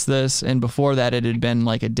person since this. And before that, it had been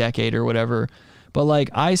like a decade or whatever. But like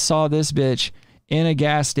I saw this bitch in a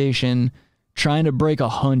gas station trying to break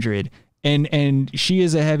 100. And she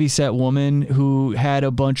is a heavyset woman who had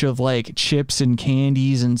a bunch of like chips and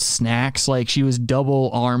candies and snacks. Like she was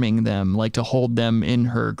double arming them, like to hold them in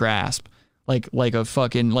her grasp. Like a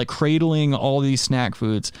fucking, like cradling all these snack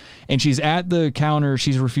foods. And she's at the counter,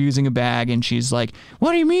 she's refusing a bag, and she's like,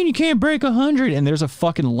 what do you mean you can't break 100? And there's a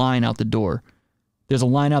fucking line out the door. There's a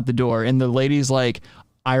line out the door. And the lady's like,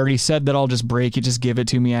 I already said that I'll just break it, just give it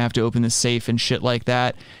to me. I have to open the safe and shit like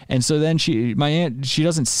that. And so then my aunt, she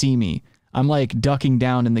doesn't see me. I'm like ducking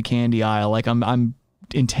down in the candy aisle. Like I'm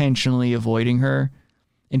intentionally avoiding her.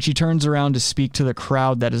 And she turns around to speak to the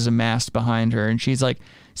crowd that is amassed behind her. And she's like,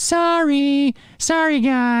 sorry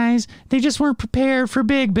guys, they just weren't prepared for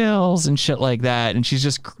big bills and shit like that. And she's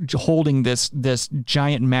just holding this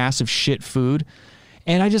giant mass of shit food.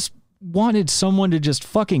 And I just wanted someone to just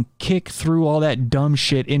fucking kick through all that dumb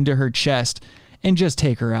shit into her chest and just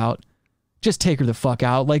take her out. Just take her the fuck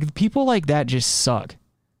out. Like people like that just suck.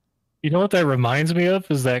 You know what that reminds me of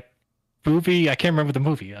is that movie, I can't remember the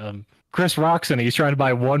movie. Chris Rock's in it. He's trying to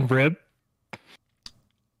buy one rib.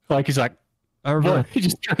 Like he's like,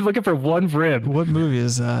 he's just looking for one rib. What movie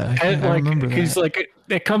is that? I remember that. He's like,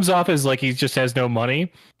 it comes off as like he just has no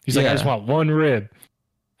money. He's like, I just want one rib.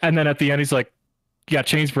 And then at the end, he's like, you got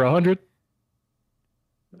change for 100?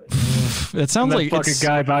 It sounds like fucking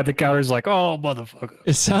guy behind the counter is like, oh motherfucker.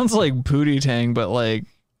 It sounds like Pootie Tang, but like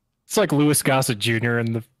it's like Louis Gossett Jr.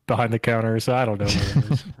 behind the counter. So I don't know what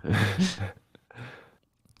it is.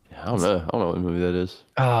 I don't know what movie that is.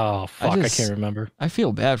 Oh fuck, I can't remember. I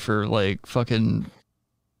feel bad for like fucking,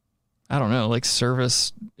 I don't know, like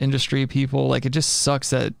service industry people. Like it just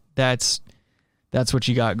sucks that that's what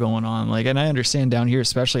you got going on. Like, and I understand down here,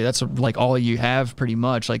 especially, that's like all you have pretty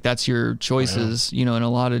much. Like that's your choices, in a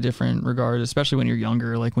lot of different regards, especially when you're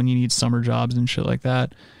younger, like when you need summer jobs and shit like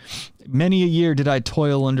that. Many a year did I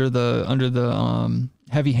toil under the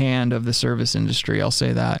heavy hand of the service industry. I'll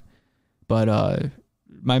say that. But,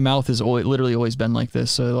 my mouth has literally always been like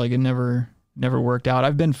this. So like it never worked out.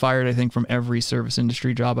 I've been fired, I think, from every service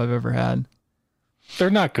industry job I've ever had.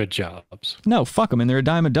 They're not good jobs. No, fuck them. And they're a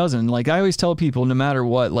dime a dozen. Like I always tell people, no matter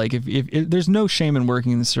what, like if there's no shame in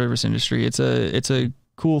working in the service industry. It's a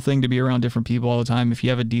cool thing to be around different people all the time. If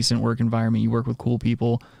you have a decent work environment, you work with cool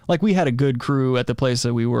people. Like we had a good crew at the place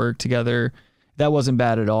that we worked together. That wasn't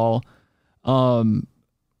bad at all. But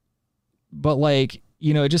like,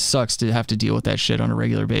 it just sucks to have to deal with that shit on a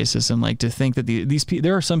regular basis, and like to think that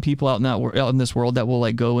there are some people out in this world that will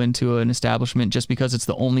like go into an establishment just because it's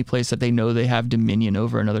the only place that they know they have dominion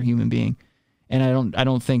over another human being. And I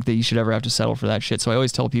don't think that you should ever have to settle for that shit. So I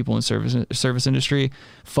always tell people in service industry,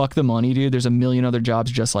 fuck the money, dude. There's a million other jobs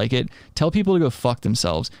just like it. Tell people to go fuck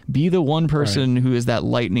themselves. Be the one person who is that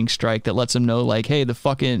lightning strike that lets them know like, hey, the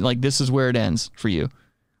fucking, like this is where it ends for you.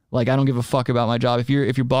 Like, I don't give a fuck about my job. If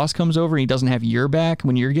your boss comes over and he doesn't have your back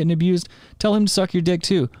when you're getting abused, tell him to suck your dick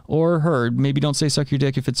too. Or her. Maybe don't say suck your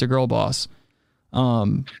dick if it's a girl boss.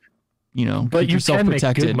 But you can make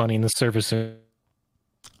good money in the service.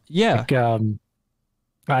 Yeah.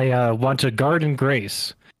 Like, I went to Guard and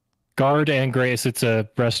Grace. It's a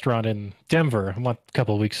restaurant in Denver. I went a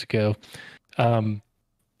couple of weeks ago.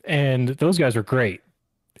 And those guys are great.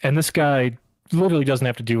 And this guy literally doesn't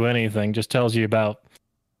have to do anything, just tells you about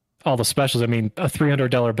all the specials. I mean, a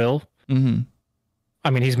 $300 bill. Mm-hmm. I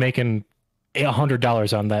mean, he's making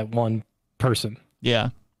 $100 on that one person. Yeah.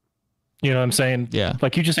 You know what I'm saying? Yeah.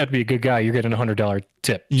 Like, you just have to be a good guy. You're getting a $100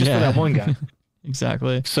 tip just for Yeah. that one guy.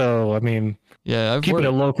 Exactly. So, I mean, yeah, I've keeping it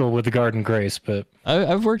local with the garden grace, but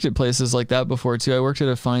I've worked at places like that before too. I worked at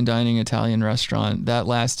a fine dining Italian restaurant that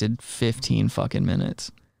lasted 15 fucking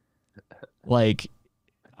minutes. Like,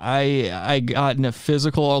 I got in a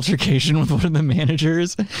physical altercation with one of the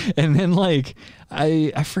managers, and then like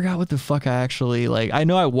I forgot what the fuck I actually like. I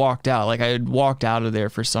know I walked out. Like, I had walked out of there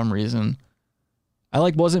for some reason. I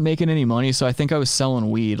like wasn't making any money, so I think I was selling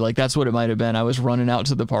weed. Like, that's what it might have been. I was running out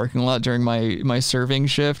to the parking lot during my serving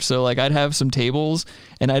shift. So like I'd have some tables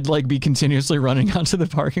and I'd like be continuously running out to the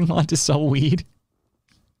parking lot to sell weed.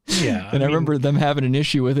 yeah. And I remember them having an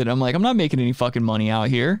issue with it. I'm like, I'm not making any fucking money out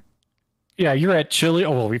here. Yeah, you're at Chili.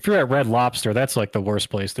 Oh, well, if you're at Red Lobster, that's like the worst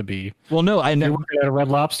place to be. Well, no, I never worked at a Red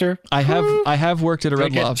Lobster. I have worked at a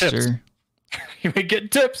Red get Lobster. tips. You ain't getting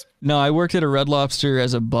tips. No, I worked at a Red Lobster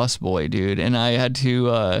as a busboy, dude, and I had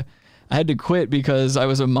to quit because I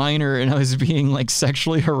was a minor and I was being like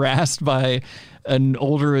sexually harassed by an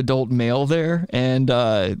older adult male there, and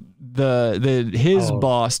his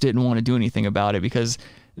boss didn't want to do anything about it because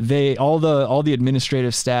all the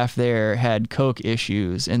administrative staff there had coke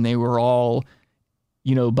issues, and they were all,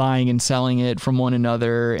 you know, buying and selling it from one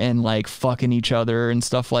another and like fucking each other and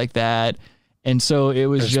stuff like that. And so it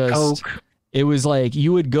was coke. It was like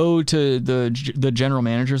you would go to the general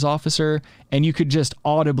manager's officer and you could just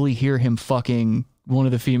audibly hear him fucking one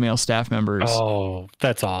of the female staff members. Oh,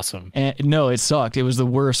 that's awesome. And no, it sucked. It was the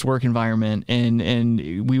worst work environment, and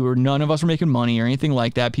none of us were making money or anything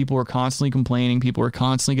like that. People were constantly complaining. People were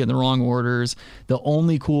constantly getting the wrong orders. The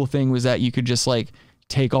only cool thing was that you could just like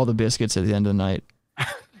take all the biscuits at the end of the night.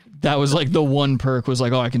 That was like the one perk, was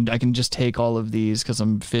like, oh, I can just take all of these because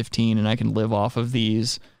I'm 15 and I can live off of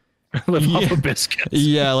these. Live off of biscuits.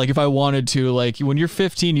 Yeah, like if I wanted to, like when you're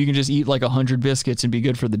 15, you can just eat like 100 biscuits and be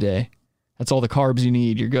good for the day. That's all the carbs you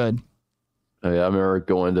need. You're good. Oh, yeah, I remember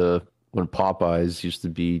going to when Popeyes used to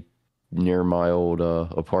be near my old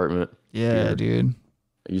apartment. Yeah, here. dude.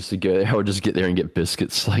 I used to go there. I would just get there and get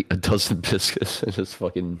biscuits, like a dozen biscuits, and just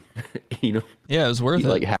fucking, you know. Yeah, it was worth eat it.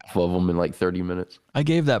 like half of them in like 30 minutes. I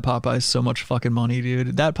gave that Popeyes so much fucking money,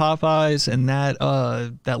 dude. That Popeyes and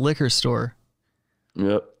that liquor store.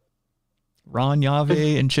 Yep. Ron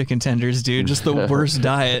Yave and chicken tenders, dude. Just the worst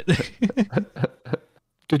diet.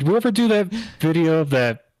 Did we ever do that video of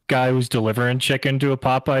that guy who's delivering chicken to a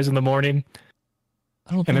Popeyes in the morning?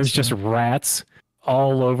 I don't think And there's so. just rats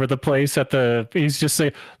all over the place he's just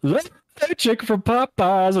saying, "Let's that chicken from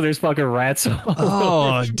Popeyes," and there's fucking rats all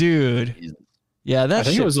Oh, over. dude. Yeah, that I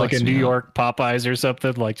think shit it was like a fucks New me up. York Popeyes or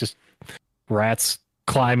something, like just rats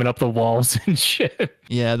climbing up the walls and shit.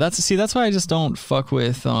 Yeah, that's why I just don't fuck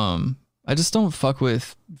with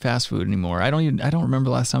fast food anymore. I don't remember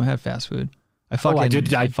the last time I had fast food. I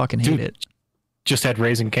fucking hate it. Just had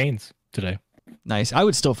Raising Cane's today. Nice. I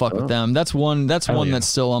would still fuck with them. That's one that's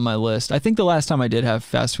still on my list. I think the last time I did have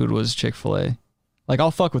fast food was Chick-fil-A. Like, I'll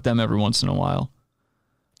fuck with them every once in a while.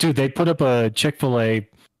 Dude, they put up a Chick-fil-A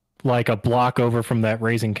like a block over from that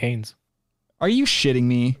Raising Cane's. Are you shitting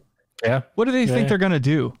me? Yeah. What do they think they're gonna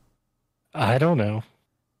do? I don't know.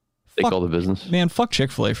 Take all the business. Man, fuck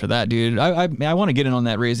Chick-fil-A for that, dude. I want to get in on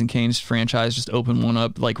that Raising Cane's franchise. Just open one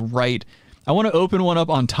up, like, right. I want to open one up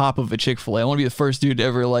on top of a Chick-fil-A. I want to be the first dude to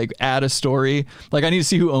ever, like, add a story. Like, I need to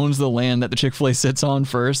see who owns the land that the Chick-fil-A sits on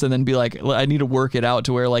first, and then be like, I need to work it out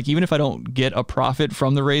to where, like, even if I don't get a profit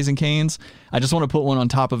from the Raising Cane's, I just want to put one on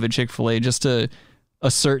top of a Chick-fil-A just to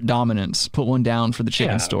assert dominance. Put one down for the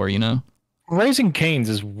chicken store, you know? Raising Cane's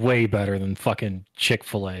is way better than fucking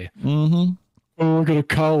Chick-fil-A. Mm-hmm. Oh, I got a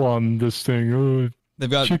cow on this thing. Oh, they've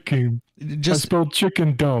got chicken. I spelled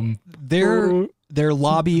chicken dumb. Their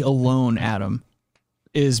lobby alone, Adam,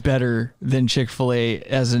 is better than Chick-fil-A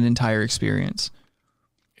as an entire experience.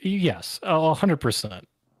 Yes, 100%.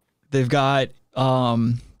 They've got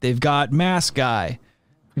Mask Guy.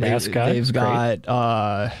 Mask Guy.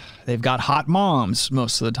 They've got Hot Moms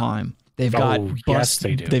most of the time. They've got yes,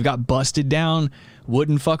 they do. They've got busted down,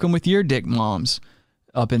 wouldn't fuck 'em with your dick moms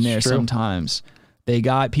up in there sometimes. They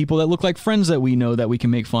got people that look like friends that we know that we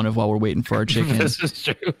can make fun of while we're waiting for our chicken. This is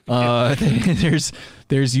true.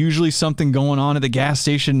 There's usually something going on at the gas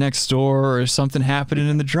station next door, or something happening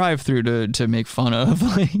in the drive-through to make fun of.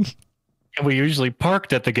 Like, and we usually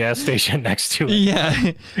parked at the gas station next to it.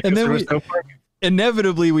 Yeah, and then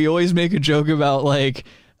inevitably we always make a joke about like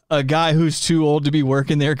a guy who's too old to be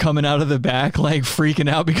working there coming out of the back, like freaking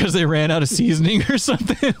out because they ran out of seasoning or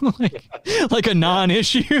something, like a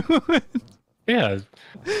non-issue. Yeah.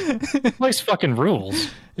 Nice fucking rules.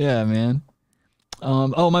 Yeah, man.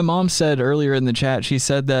 My mom said earlier in the chat, she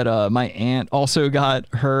said that my aunt also got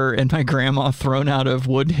her and my grandma thrown out of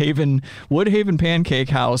Woodhaven Pancake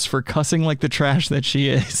House for cussing like the trash that she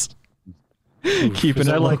is. Keeping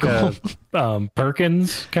it like local. a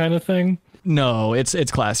Perkins kind of thing? No, it's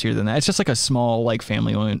classier than that. It's just like a small like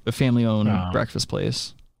family owned breakfast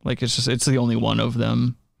place. Like it's the only one of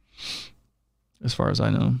them, as far as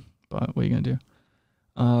I know. But what are you gonna do?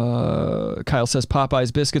 Kyle says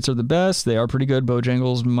Popeye's biscuits are the best. They are pretty good.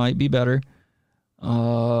 Bojangles might be better.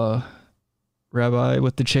 Rabbi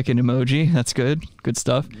with the chicken emoji. That's good. Good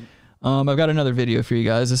stuff. I've got another video for you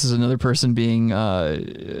guys. This is another person being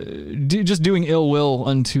just doing ill will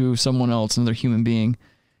unto someone else, another human being.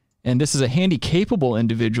 And this is a handy capable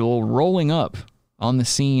individual rolling up on the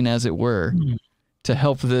scene, as it were, to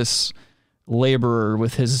help this laborer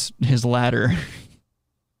with his ladder.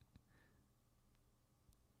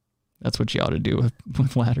 That's what you ought to do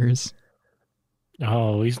with ladders.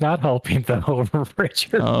 Oh, he's not helping though,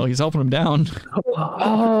 Richard. Oh, he's helping him down.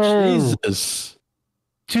 Oh, Jesus.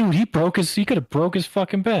 Dude, he could have broke his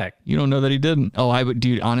fucking back. You don't know that he didn't. Oh,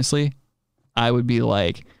 dude, honestly, I would be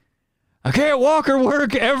like, I can't walk or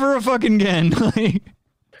work ever fucking again. Like,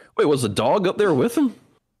 wait, was the dog up there with him?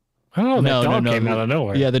 I don't know. That dog came out of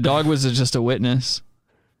nowhere. Yeah, the dog was just a witness.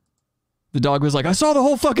 The dog was like, I saw the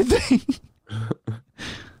whole fucking thing.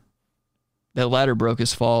 That ladder broke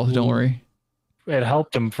his fall. Don't worry. It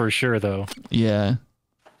helped him for sure, though. Yeah.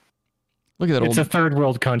 Look at that It's a third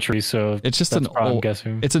world country, so it's just that's an probably, I'm old.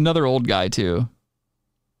 guessing. It's another old guy too.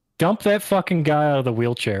 Dump that fucking guy out of the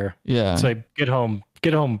wheelchair. Yeah. Say, get home,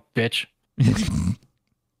 bitch.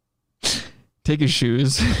 Take his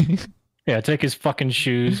shoes. Yeah, take his fucking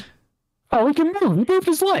shoes. Oh, he can move. He moved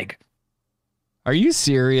his leg. Are you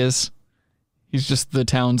serious? He's just the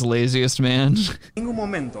town's laziest man. En ningún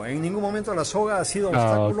momento la soga ha sido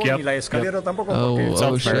obstáculo ni la escalera tampoco,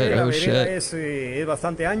 porque la vereda es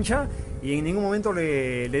bastante ancha y en ningún momento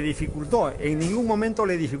le dificultó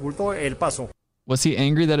el paso. Was he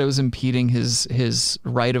angry that it was impeding his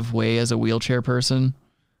right of way as a wheelchair person?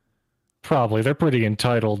 Probably. They're pretty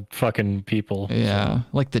entitled fucking people. Yeah,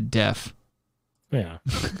 like the deaf. Yeah.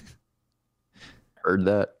 Heard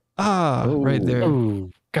that. Right there.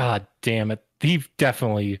 Oh, god damn it. He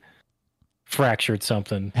definitely fractured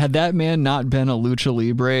something. Had that man not been a lucha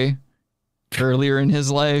libre earlier in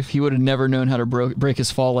his life, he would have never known how to break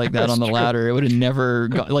his fall like that on the ladder. It would have never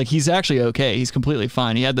like, he's actually okay. He's completely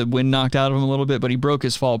fine. He had the wind knocked out of him a little bit, but he broke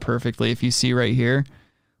his fall perfectly. If you see right here,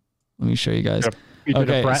 let me show you guys.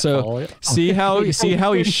 Okay, so see how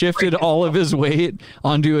he shifted all of his weight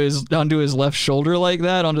onto his left shoulder like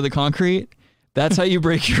that, onto the concrete? That's how you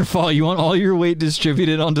break your fall. You want all your weight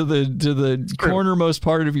distributed onto the cornermost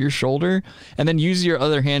part of your shoulder, and then use your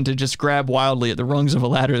other hand to just grab wildly at the rungs of a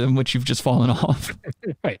ladder in which you've just fallen off.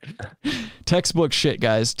 Right. Textbook shit,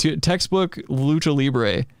 guys. Textbook lucha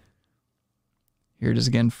libre. Here it is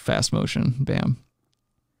again. Fast motion. Bam.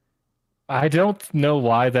 I don't know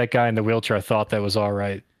why that guy in the wheelchair thought that was all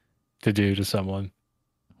right to do to someone.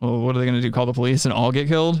 Well, what are they going to do? Call the police and all get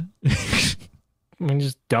killed? I mean,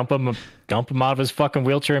 just dump him out of his fucking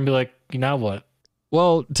wheelchair and be like, you know what?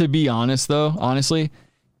 Well, to be honest, though, honestly,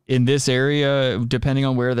 in this area, depending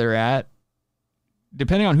on where they're at,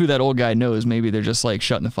 depending on who that old guy knows, maybe they're just like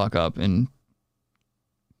shutting the fuck up, and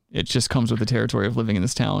it just comes with the territory of living in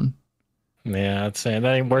this town. Yeah, I'd say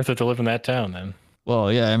that ain't worth it to live in that town then.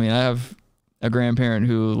 Well, yeah, I mean, I have a grandparent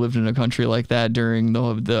who lived in a country like that during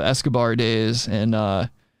the Escobar days, and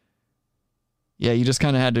yeah, you just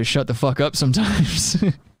kind of had to shut the fuck up sometimes.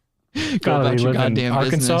 Go about your goddamn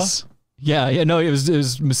Arkansas? business. Yeah, no, it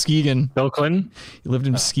was Muskegon. Bill Clinton? He lived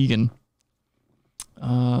in Muskegon.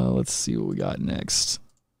 Let's see what we got next.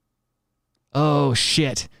 Oh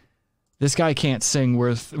shit. This guy can't sing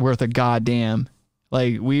worth a goddamn.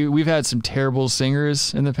 Like we've had some terrible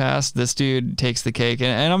singers in the past. This dude takes the cake,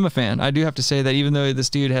 and I'm a fan. I do have to say that even though this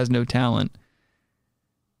dude has no talent,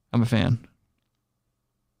 I'm a fan.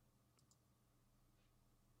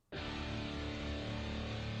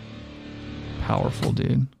 Powerful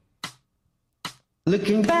dude.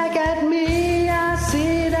 Looking back at me, I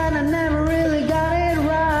see that I never really got it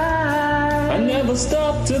right. I never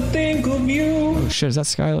stopped to think of you. Oh shit, is that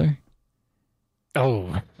Skylar? Oh.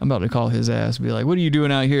 I'm about to call his ass and be like, what are you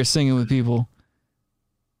doing out here singing with people?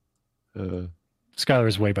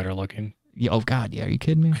 Skylar's way better looking. Yeah, oh god, yeah, are you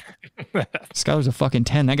kidding me? Skylar's a fucking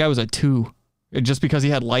 10. That guy was a 2. Just because he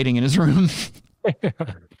had lighting in his room.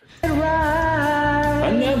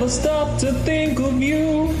 I never stop to think of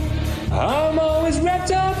you. I'm always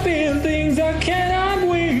wrapped up in things I cannot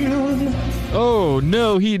win. Oh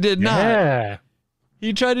no, he did not. Yeah.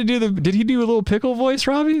 He tried to do the. Did he do a little pickle voice,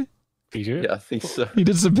 Robbie? He did. Yeah, I think so. He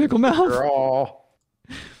did some pickle mouth.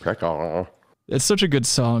 It's such a good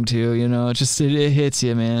song too. You know, it hits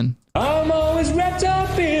you, man. I'm always wrapped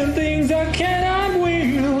up in things I cannot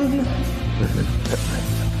win.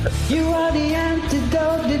 You are the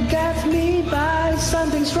antidote that gets me by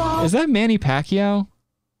something strong. Is that Manny Pacquiao?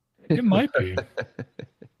 It might be.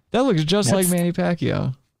 That looks just like Manny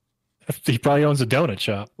Pacquiao. He probably owns a donut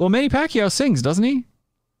shop. Well, Manny Pacquiao sings, doesn't he?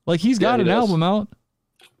 Like he's got an album out.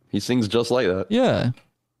 He sings just like that. Yeah.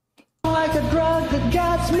 Like a drug that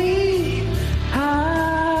gets me high.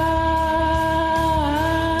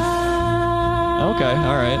 Okay,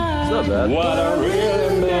 all right. It's not bad. What I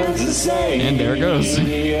really meant to say. And there it goes.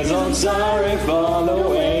 Is I'm sorry for the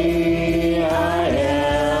way I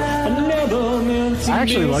am. I never meant to I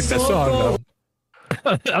actually be like that so song bold.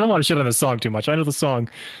 though. I don't want to shit on the song too much. I know the song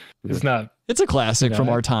is not. It's a classic from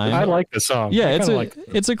our time. I like the song. Yeah, I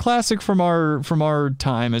it's a classic from our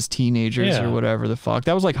time as teenagers or whatever the fuck.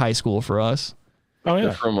 That was like high school for us. Oh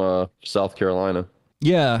They're from South Carolina.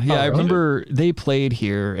 Yeah, I really? remember they played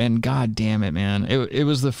here, and god damn it, man, it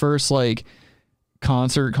was the first like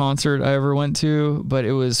concert I ever went to, but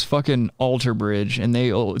it was fucking Alter Bridge, and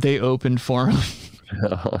they opened for him.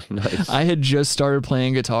 Oh, nice. I had just started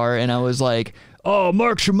playing guitar, and I was like, oh,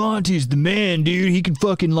 Mark Tremonti's the man, dude. He can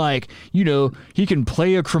fucking like, you know, he can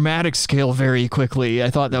play a chromatic scale very quickly. I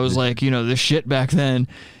thought that was like, you know, the shit back then.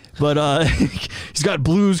 But he's got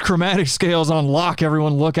blues chromatic scales on lock.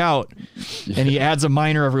 Everyone look out. And he adds a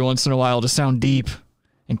minor every once in a while to sound deep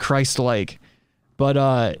and Christ-like.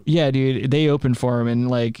 But yeah, dude, they opened for him, and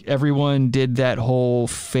like everyone did that whole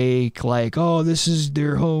fake like, oh, this is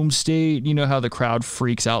their home state. You know how the crowd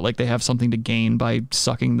freaks out like they have something to gain by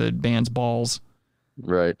sucking the band's balls.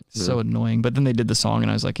 Right. So annoying. But then they did the song,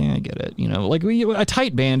 and I was like, I get it. You know, like a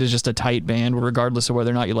tight band is just a tight band, regardless of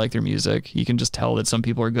whether or not you like their music. You can just tell that some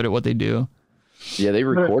people are good at what they do. Yeah, they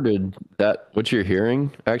recorded that. What you're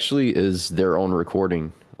hearing actually is their own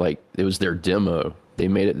recording. Like it was their demo. They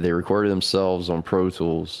made it. They recorded themselves on Pro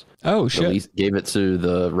Tools. Oh shit! Released, gave it to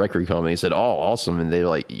the record company. Said, "Oh, awesome!" And they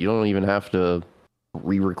like, you don't even have to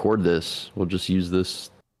re-record this. We'll just use this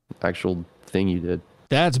actual thing you did.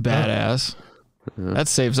 That's badass. That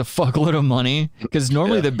saves a fuckload of money, because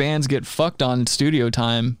normally the bands get fucked on studio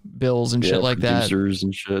time bills and shit like that. Producers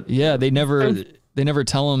and shit. Yeah, they never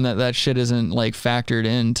tell them that shit isn't like factored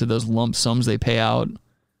into those lump sums they pay out.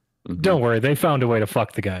 Don't worry, they found a way to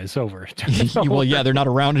fuck the guys over. Well, yeah, they're not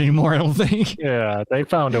around anymore, I don't think. Yeah, they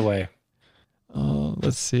found a way. Oh,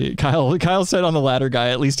 let's see. Kyle said on the ladder guy,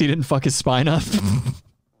 at least he didn't fuck his spine up.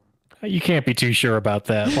 You can't be too sure about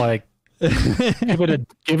that. Like, give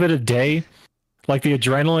it a day. Like the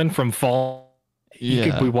adrenaline from fall, he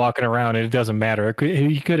could be walking around and it doesn't matter.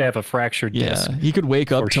 He could have a fractured disc. Yeah, he could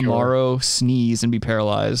wake up tomorrow, sneeze, and be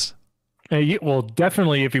paralyzed. Well,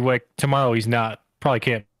 definitely if he wake tomorrow, he's not. Probably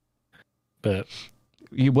can't. But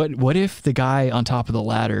what if the guy on top of the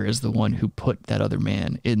ladder is the one who put that other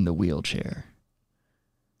man in the wheelchair?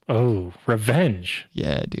 Oh, revenge.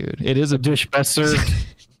 Yeah, dude. It is a dish best served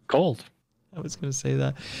cold. I was gonna say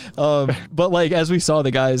that, but like as we saw,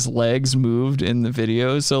 the guy's legs moved in the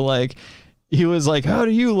video, so like he was like, "How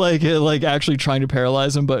do you like it?" Like actually trying to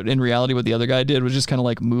paralyze him, but in reality, what the other guy did was just kind of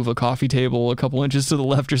like move a coffee table a couple inches to the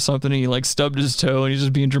left or something, and he like stubbed his toe, and he's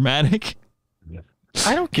just being dramatic.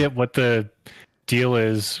 I don't get what the deal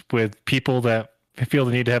is with people that feel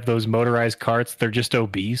the need to have those motorized carts. They're just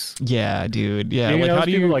obese. Yeah, dude. Yeah, like how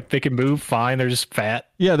do you people, like they can move fine? They're just fat.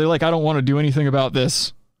 Yeah, they're like, I don't want to do anything about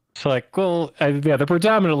this. It's like, well, yeah, they're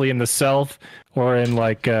predominantly in the South or in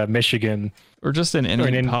like Michigan or just in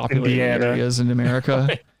any popular Indiana. areas in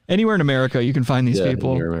America. Anywhere in America, you can find these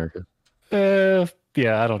people. Anywhere in America.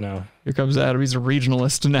 Yeah, I don't know. Here comes Adam. He's a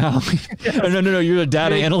regionalist now. No, you're a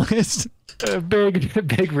data analyst. A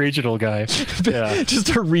big regional guy. Yeah, just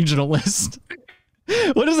a regionalist.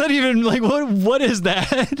 What does that even like? What is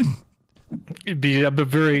that?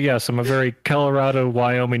 I'm a very Colorado,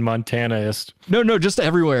 Wyoming, Montanaist. No, just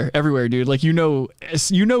everywhere, dude. Like you know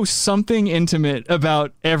something intimate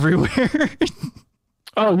about everywhere.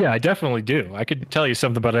 Oh yeah, I definitely do. I could tell you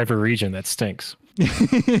something about every region that stinks,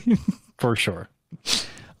 for sure.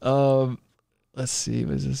 Let's see.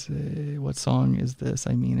 What does this say? What song is this?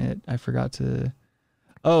 I mean it. I forgot to.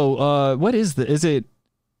 Oh, what is the? Is it?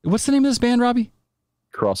 What's the name of this band, Robbie?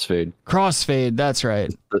 Crossfade. Crossfade, that's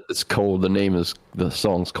right. It's cold. The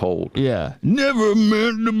song's cold. Yeah. Never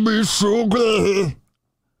meant to be so glad.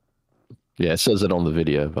 Yeah, it says it on the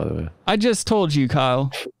video, by the way. I just told you,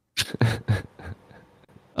 Kyle.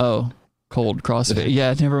 Oh, cold Crossfade.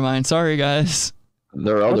 Yeah, never mind. Sorry, guys.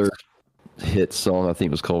 Their other hit song. I think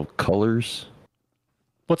it was called Colors.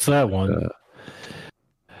 What's that one?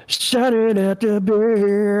 Shining at the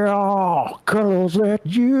bell, colors let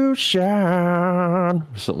you shine.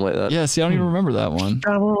 Something like that. Yeah, see, I don't even remember that one.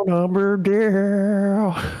 Number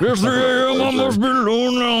dear. Yes, I must be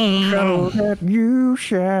alone. Colors let you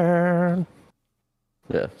shine.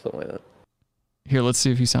 Yeah, something like that. Here, let's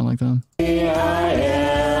see if you sound like them.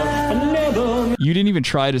 You didn't even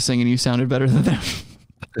try to sing, and you sounded better than them.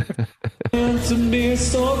 Meant to be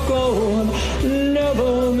so cold,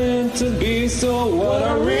 never meant to be so. What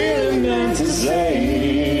I really meant to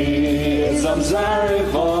say is I'm sorry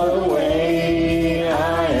for the way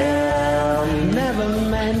I am. Never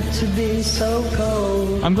meant to be so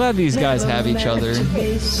cold. I'm glad these guys have each other.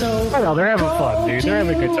 I know, they're having fun, dude. They're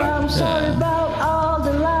having a good time.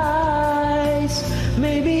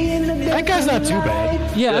 That guy's not too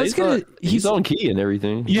bad. Yeah, that's good. He's on key and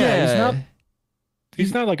everything. Yeah,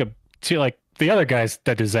 he's not like like the other guy's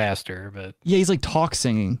the disaster, but Yeah, he's like talk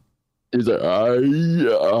singing. He's like,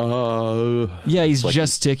 Yeah, he's like,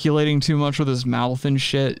 gesticulating too much with his mouth and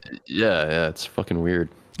shit. Yeah, it's fucking weird.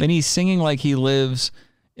 And he's singing like he lives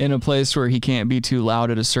in a place where he can't be too loud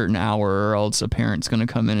at a certain hour, or else a parent's gonna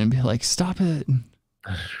come in and be like, "Stop it."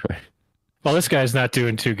 Well, this guy's not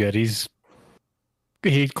doing too good.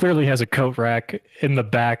 He clearly has a coat rack in the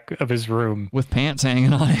back of his room with pants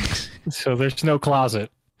hanging on it. So there's no closet.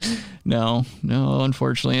 No,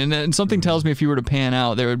 unfortunately. And something tells me if you were to pan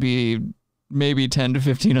out, there would be maybe 10 to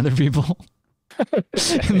 15 other people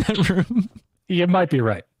in that room. You might be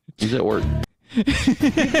right. He's at work.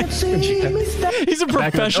 He's a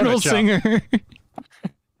professional singer.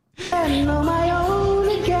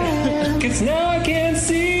 Cause now I can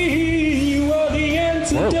see you are the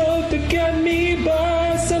antidote that got me by.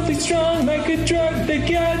 Something strong like a drug that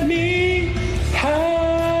got me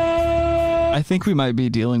high. I think we might be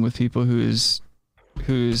dealing with people who's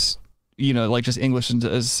like just English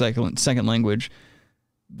as second language.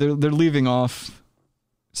 They're leaving off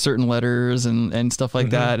certain letters and stuff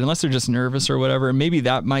like that, unless they're just nervous or whatever. And maybe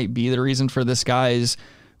that might be the reason for this guy's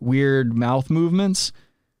weird mouth movements.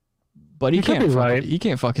 But he can't. Right. He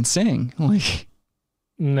can't fucking sing. Like,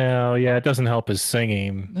 no, yeah, it doesn't help his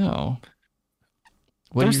singing. No.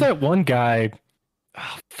 There's that one guy.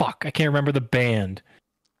 Oh, fuck, I can't remember the band,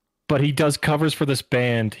 but he does covers for this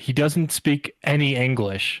band. He doesn't speak any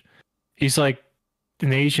English. He's like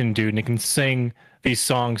an Asian dude, and he can sing these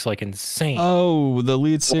songs like insane. Oh, the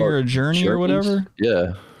lead singer of Journey or whatever?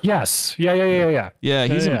 Yeah. Yes. Yeah. Yeah,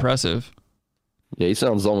 he's impressive. Yeah, he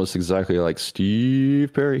sounds almost exactly like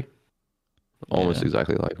Steve Perry. Almost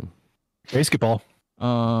exactly like him. Basketball.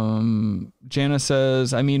 Jana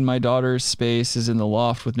says, I mean, my daughter's space is in the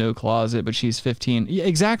loft with no closet, but she's 15. Yeah,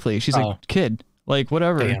 exactly. She's a kid. Like,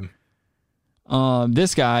 whatever. Damn.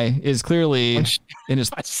 This guy is clearly in his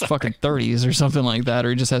fucking 30s or something like that, or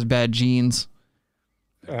he just has bad genes.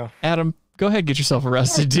 Oh. Adam, go ahead, get yourself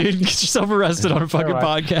arrested, dude. Get yourself arrested on a fucking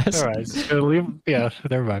podcast. All right. So leave, yeah,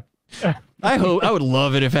 never mind. I would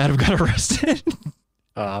love it if Adam got arrested.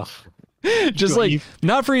 Just like,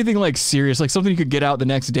 not for anything like serious, like something you could get out the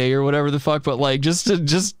next day or whatever the fuck, but like just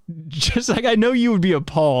like, I know you would be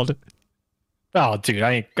appalled. Oh, dude,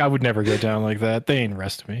 I would never go down like that. They ain't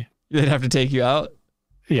arrested me. They'd have to take you out.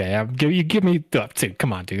 Yeah. Give me dude,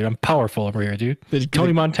 come on, dude. I'm powerful over here, dude.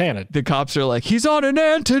 Tony Montana. The cops are like, he's on an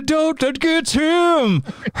antidote that gets him.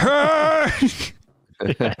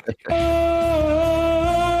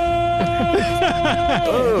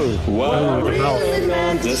 What I really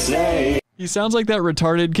meant to say. He sounds like that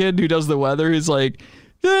retarded kid who does the weather. He's like,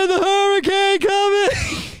 there's a hurricane coming.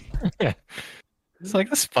 Yeah. It's like,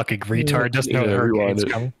 this fucking retard doesn't know the hurricane's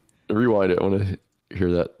coming. Rewind it. I want to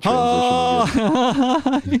hear that transition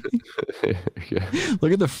again.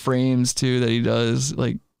 Look at the frames too that he does.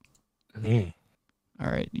 Like, all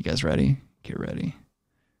right, you guys ready? Get ready.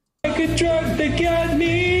 Like a drug that got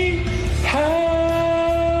me high.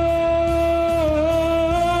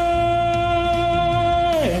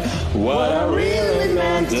 What I really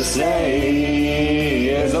meant to say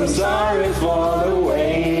is I'm sorry for the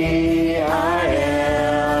way I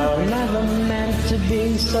am. Never meant to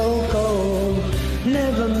be so cold.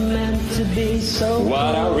 Never meant to be so cold.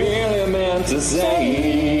 What I really meant to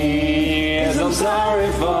say is I'm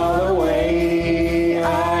sorry for the way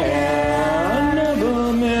I am.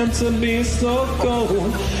 Never meant to be so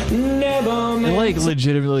cold. Never meant It like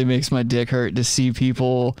legitimately makes my dick hurt to see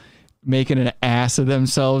people making an ass of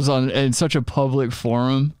themselves in such a public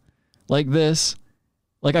forum like this.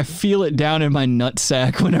 Like, I feel it down in my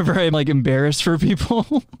nutsack whenever I'm like embarrassed for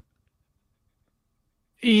people.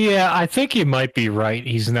 Yeah, I think you might be right.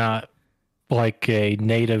 He's not like a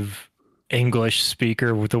native English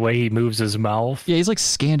speaker with the way he moves his mouth. Yeah, he's like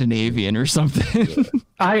Scandinavian or something.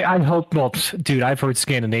 I hope. Well, dude, I've heard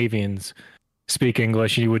Scandinavians speak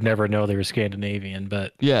English, and you would never know they were Scandinavian.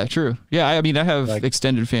 But yeah, true. Yeah, I mean, I have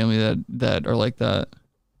extended family that are like that.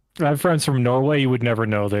 I have friends from Norway. You would never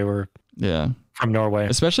know they were from Norway,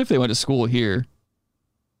 especially if they went to school here.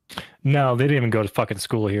 No, they didn't even go to fucking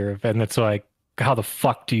school here, and it's like, how the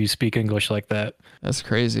fuck do you speak English like that? That's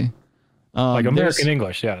crazy. Like American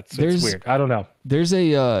English, yeah, it's weird. I don't know. There's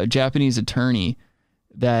a Japanese attorney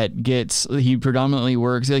that he predominantly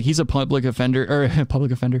works, like he's a public offender.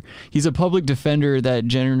 He's a public defender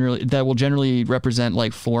that will generally represent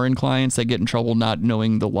like foreign clients that get in trouble not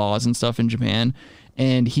knowing the laws and stuff in Japan.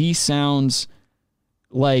 And he sounds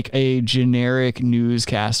like a generic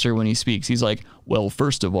newscaster when he speaks. He's like, well,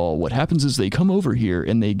 first of all, what happens is they come over here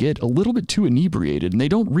and they get a little bit too inebriated and they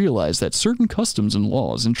don't realize that certain customs and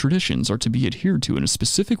laws and traditions are to be adhered to in a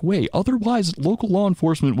specific way. Otherwise, local law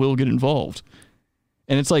enforcement will get involved.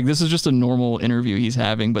 And it's like, this is just a normal interview he's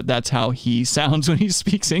having, but that's how he sounds when he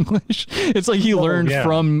speaks English. It's like he learned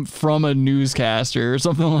from a newscaster or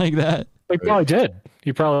something like that. He probably did.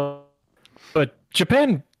 But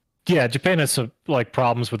Japan has some like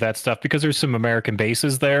problems with that stuff because there's some American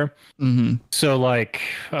bases there. Mm-hmm. So like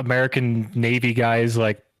American Navy guys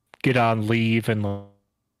like get on leave and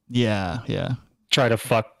try to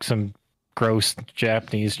fuck some gross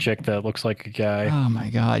Japanese chick that looks like a guy. Oh my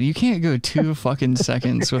god, you can't go 2 fucking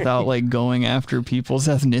seconds without like going after people's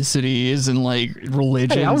ethnicities and like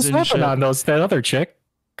religions. Hey, I was and shit. on that other chick,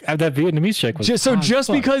 that Vietnamese chick was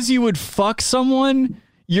just because you would fuck someone,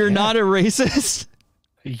 you're not a racist.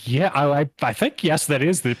 Yeah, I think yes, that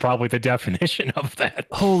is probably the definition of that.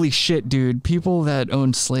 Holy shit, dude! People that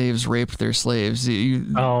owned slaves raped their slaves.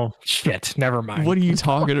 Oh shit! Never mind. What are you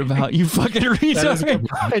talking about? You fucking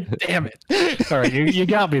retard! Damn it! All right, you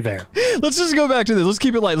got me there. Let's just go back to this. Let's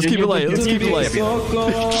keep it light. Let's keep it light.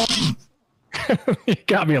 You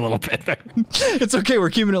got me a little bit there. It's okay.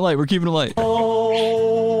 We're keeping it light.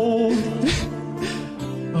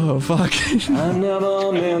 Oh fuck. I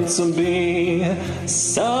never meant to be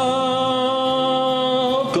so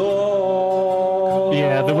cold.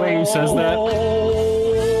 Yeah, the way he says that.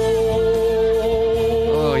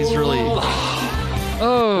 Oh, he's really.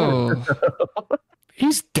 Oh.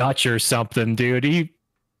 He's Dutch or something, dude.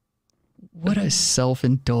 What a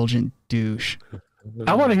self-indulgent douche.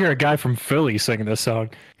 I want to hear a guy from Philly singing this song.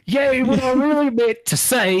 Yeah, what I really meant to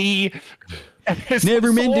say.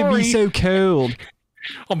 Never meant to be so cold.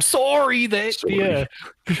 I'm sorry that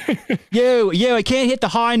Yo, I can't hit the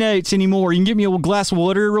high notes anymore. You can give me a glass of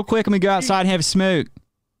water real quick. I'm gonna go outside and have a smoke.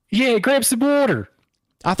 Yeah, grab some water.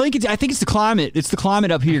 I think it's the climate. It's the climate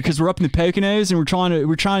up here because we're up in the Poconos and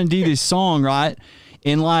we're trying to do this song, right?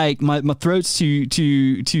 And like my throat's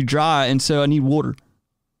too dry, and so I need water.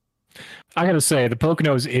 I gotta say, the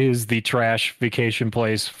Poconos is the trash vacation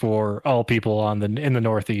place for all people in the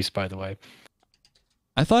Northeast. By the way.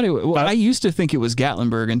 I thought I used to think it was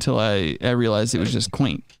Gatlinburg until I realized it was just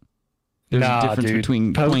quaint. There's a difference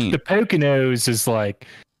between quaint. The Poconos is like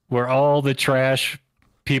where all the trash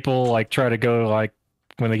people like try to go like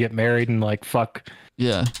when they get married and like fuck.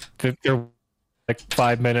 Yeah. They're like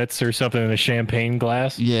 5 minutes or something in a champagne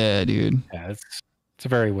glass. Yeah, dude. Yeah, it's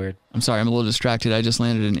very weird. I'm sorry, I'm a little distracted. I just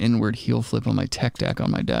landed an inward heel flip on my tech deck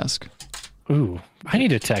on my desk. Ooh, I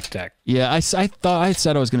need a tech deck. Yeah, I thought I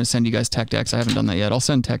said I was going to send you guys tech decks. I haven't done that yet. I'll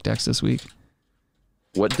send tech decks this week.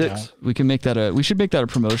 What decks? We can make that we should make that a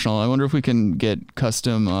promotional. I wonder if we can get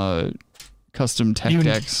custom tech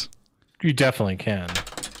decks. You definitely can.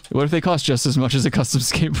 What if they cost just as much as a custom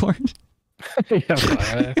skateboard?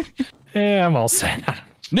 Yeah, I'm all set.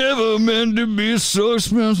 Never meant to be so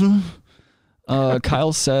expensive.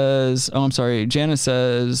 Kyle says, oh, I'm sorry. Jana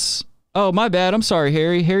says, oh, my bad. I'm sorry,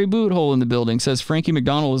 Harry. Harry Boothole in the building says Frankie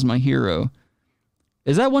McDonald is my hero.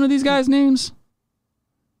 Is that one of these guys' names?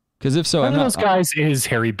 Because if so, one of those guys is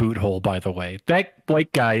Harry Boothole, by the way. That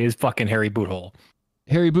white guy is fucking Harry Boothole.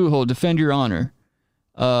 Harry Boothole, defend your honor.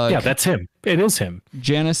 Yeah, that's him. It is him.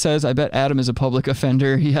 Janice says, I bet Adam is a public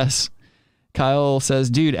offender. Yes. Kyle says,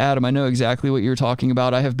 dude, Adam, I know exactly what you're talking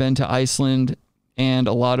about. I have been to Iceland, and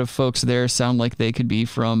a lot of folks there sound like they could be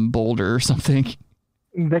from Boulder or something.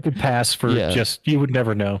 They could pass for just, you would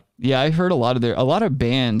never know. Yeah, I heard a lot of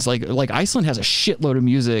bands, like Iceland has a shitload of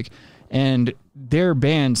music, and their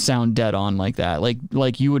bands sound dead on like that.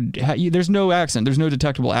 Like you would, there's no accent. There's no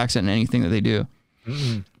detectable accent in anything that they do.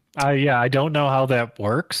 Mm-hmm. I don't know how that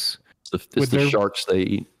works. It's the sharks they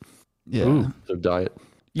eat. Yeah. Their diet.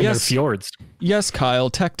 Yes. Fjords. Yes, Kyle.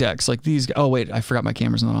 Tech decks like these. Oh, wait. I forgot my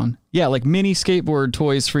camera's not on. Yeah, like mini skateboard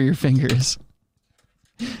toys for your fingers.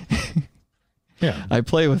 Yeah. I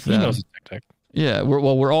play with He them. knows his tech deck. Yeah,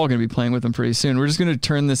 we're all going to be playing with them pretty soon. We're just going to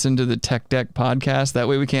turn this into the Tech Deck podcast. That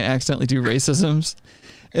way we can't accidentally do racisms.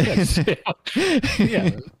 Yes.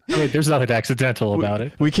 Yeah. I mean, there's nothing accidental about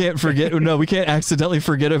it. We can't forget. No, we can't accidentally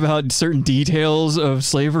forget about certain details of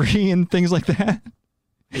slavery and things like that.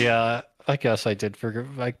 Yeah, I guess I did forget.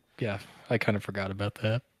 I kind of forgot about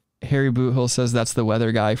that. Harry Boothole says that's the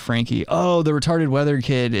weather guy, Frankie. Oh, the retarded weather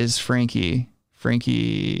kid is Frankie.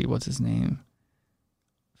 Frankie, what's his name?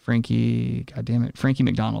 Frankie, God damn it, Frankie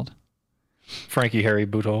McDonald. Frankie Harry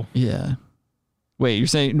Boothole. Yeah. Are you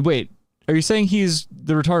saying he's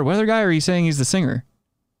the retarded weather guy, or are you saying he's the singer?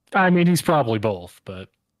 I mean, he's probably both, but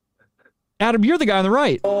Adam, you're the guy on the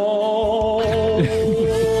right.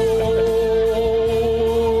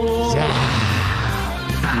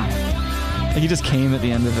 He just came at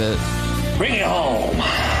the end of it. Bring it home.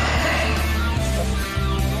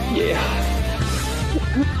 Yeah.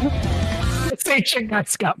 This Asian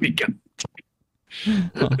guy's got me going.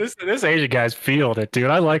 This Asian guy's feeling it,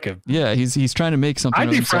 dude. I like him. Yeah, he's trying to make something. I'd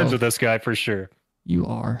of be himself. friends with this guy for sure. You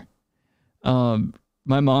are.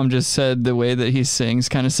 My mom just said the way that he sings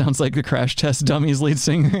kind of sounds like the Crash Test Dummies lead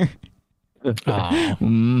singer.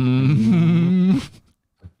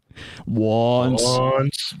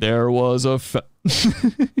 Once there was a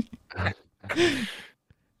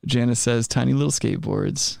Janice says tiny little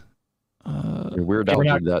skateboards. Weird Al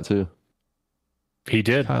did that too. He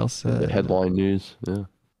did. Kyle said The headline news. Yeah.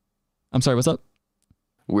 I'm sorry, what's up?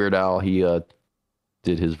 Weird Al, he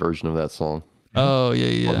did his version of that song. Oh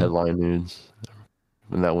yeah. On headline news.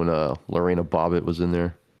 And that when Lorena Bobbitt was in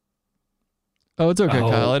there. Oh, it's okay,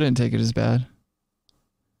 Kyle. I didn't take it as bad.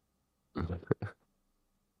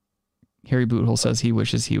 Harry Boothole says he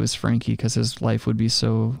wishes he was Frankie because his life would be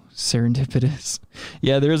so serendipitous.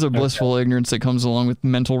 Yeah, there is a blissful ignorance that comes along with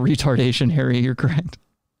mental retardation, Harry. You're correct.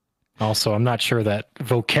 Also, I'm not sure that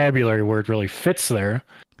vocabulary word really fits there,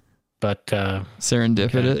 but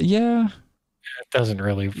serendipitous. Okay. Yeah, it doesn't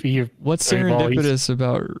really. What's serendipitous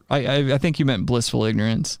about? I think you meant blissful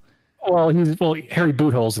ignorance. Well, Harry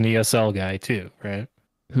Boothole's an ESL guy too, right?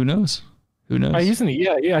 Who knows? Who knows? He's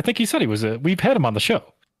yeah. I think he said he was we've had him on the show.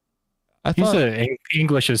 He's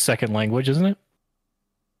English is second language, isn't it?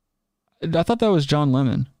 I thought that was John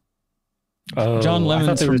Lemon. Oh, John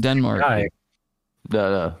Lemon's from Denmark.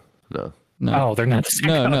 No. Oh, they're not the same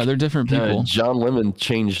guy. No, they're different people. John Lemon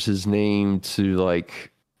changed his name to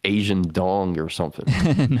like Asian Dong or something.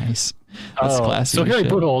 Nice. That's classy. So Harry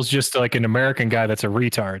Boothole is just like an American guy that's a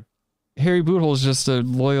retard. Harry Boothole is just a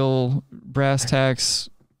loyal brass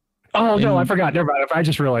tacks. Oh, no, I forgot. Never mind. I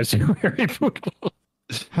just realized who Harry Boothole.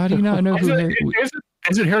 How do you not know who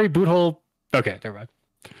is it Harry Boothole? Okay, never mind.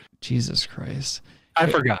 Jesus Christ. I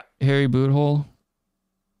forgot. Harry Boothole,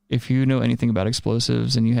 if you know anything about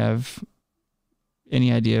explosives and you have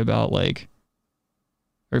any idea about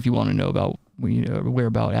or if you want to know about where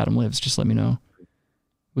about Adam lives, just let me know.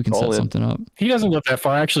 We can set something up. He doesn't live that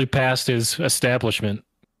far. I actually passed his establishment.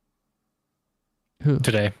 Who?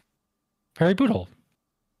 Today. Harry Boothole.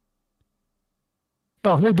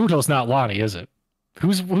 Well, Harry Boothole's not Lonnie, is it?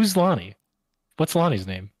 Who's Lonnie? What's Lonnie's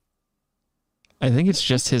name? I think it's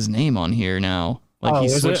just his name on here now. He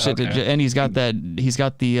switched it to, and he's got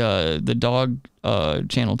the dog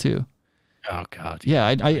channel too. Oh God. Yeah,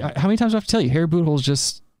 I how many times do I have to tell you? Harry Boothole's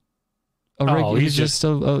just he's just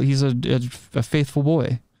a faithful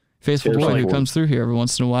boy. Faithful boy who comes through here every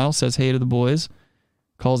once in a while, says hey to the boys,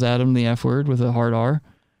 calls Adam the F word with a hard R.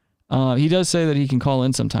 He does say that he can call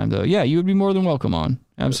in sometime though. Yeah, you would be more than welcome on.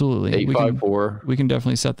 Absolutely. 854. We can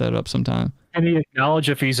definitely set that up sometime. Can he acknowledge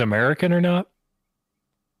if he's American or not?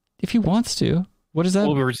 If he wants to. What is that?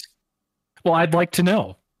 Well, I'd like to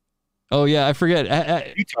know. Oh yeah, I forget.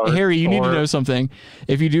 Harry, you need to know something.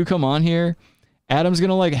 If you do come on here, Adam's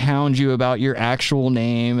gonna hound you about your actual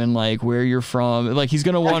name and where you're from. He's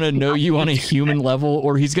gonna want to know you on a human level,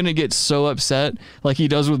 or he's gonna get so upset, like he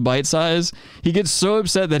does with Bite Size. He gets so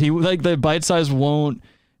upset that the Bite Size won't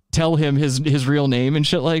tell him his real name and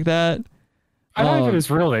shit like that. I don't think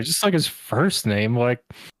his real name, just his first name,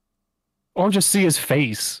 or just see his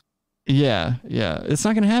face. Yeah, it's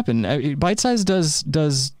not gonna happen. Bite Size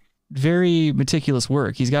does very meticulous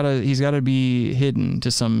work. He's gotta be hidden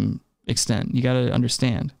to some extent. You gotta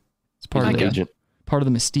understand. It's part of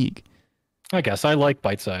the mystique. I guess I like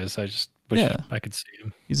Bite Size. I just wish I could see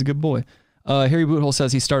him. He's a good boy. Harry Boothole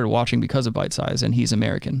says he started watching because of Bite Size, and he's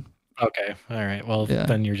American. Okay, all right. Well,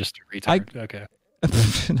 then you're just a retard. Okay,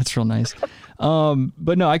 that's real nice.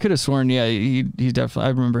 But no, I could have sworn. Yeah, he definitely. I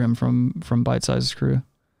remember him from Bite Size's crew.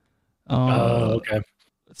 Okay.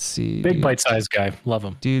 Let's see. Big Bite Size guy. Love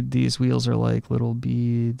him. Dude, these wheels are like little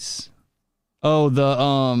beads. Oh,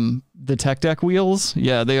 the tech deck wheels.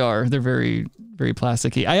 Yeah, they are. They're very, very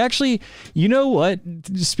plasticky. I actually, you know what?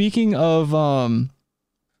 Speaking of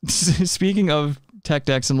tech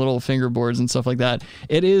decks and little fingerboards and stuff like that,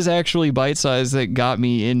 it is actually Bite Size that got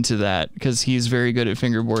me into that, because he's very good at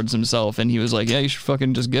fingerboards himself, and he was like, yeah, you should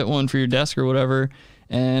fucking just get one for your desk or whatever.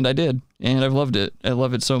 And I did, and I've loved it. I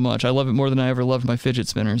love it so much. I love it more than I ever loved my fidget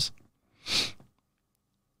spinners.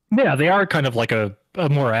 Yeah, they are kind of like a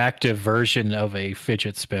more active version of a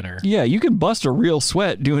fidget spinner. Yeah, you can bust a real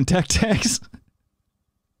sweat doing tech decks.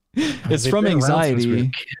 It's from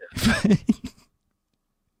anxiety.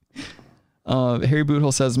 Harry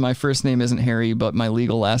Boothole says, my first name isn't Harry, but my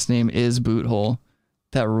legal last name is Boothole.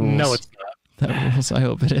 That rules. No, it's not. That rules. I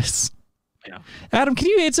hope it is. Yeah. Adam, can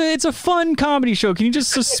you? It's a fun comedy show. Can you just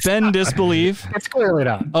suspend disbelief? It's clearly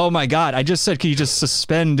not. Oh my God! I just said, can you just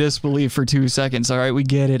suspend disbelief for 2 seconds? All right, we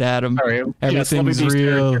get it, Adam. All right. Everything's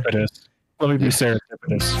real. Let me be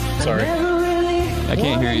serendipitous. Sorry. I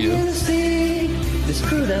can't hear you. The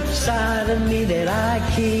screwed up side of me that I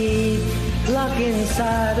keep locked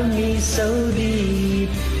inside of me so deep.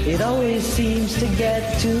 It always seems to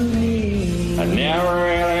get to me. I never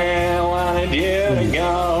really wanted you to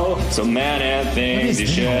go. So many things you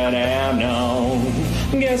should have known.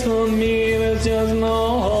 Guess for me there's just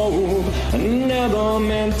no hope. I never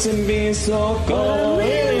meant to be so cold. I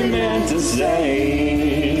really meant to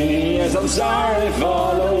say, yes, I'm sorry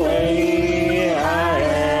for the way I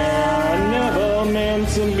am. Never meant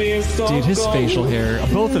to be so Dude, his facial hair,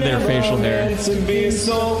 both of their facial hair. Meant to be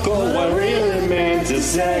so cold. I really meant to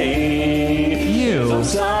say, Ew. yes, I'm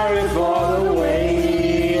sorry for the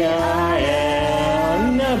way I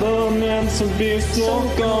am. Never meant to be so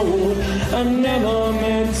cold. I never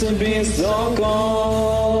meant to be so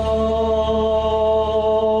cold.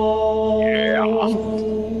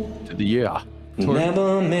 Yeah.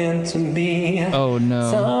 Never meant to be Oh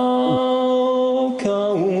no. so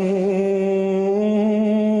cold.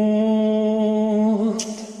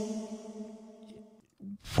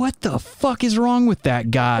 What the fuck is wrong with that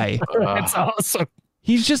guy? It's awesome.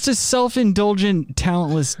 He's just a self-indulgent,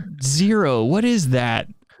 talentless zero. What is that?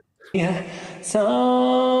 Yeah,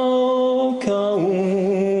 so cold.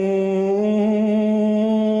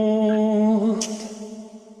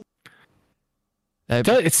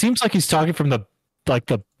 It seems like he's talking from the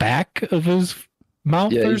back of his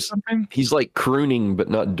mouth or something. He's like crooning, but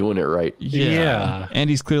not doing it right. Yeah. And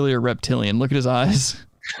he's clearly a reptilian. Look at his eyes.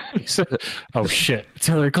 Oh shit! It's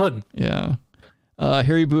Hillary Clinton. Yeah.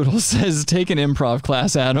 Harry Bootle says, take an improv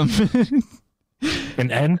class, Adam. An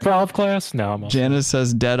improv class? No, I'm Janice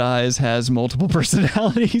says, Dead Eyes has multiple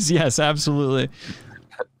personalities. Yes, absolutely.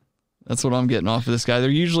 That's what I'm getting off of this guy. They're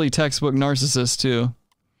usually textbook narcissists, too.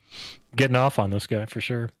 Getting off on this guy, for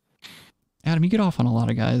sure. Adam, you get off on a lot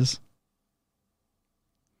of guys.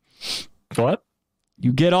 What?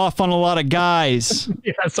 You get off on a lot of guys.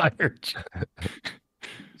 Yes, I heard you.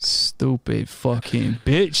 Stupid fucking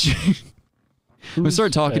bitch. I'm gonna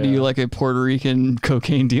start talking to you like a Puerto Rican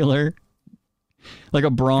cocaine dealer. Like a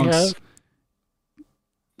Bronx. Yeah,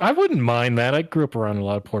 I wouldn't mind that. I grew up around a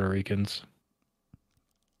lot of Puerto Ricans.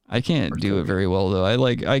 I can't do it very well though.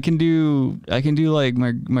 I can do like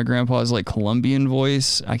my grandpa's like Colombian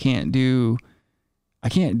voice. I can't do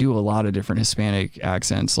a lot of different Hispanic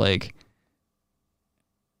accents. Like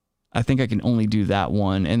I think I can only do that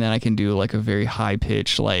one, and then I can do like a very high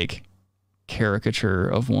pitched like caricature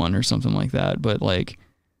of one or something like that. But like,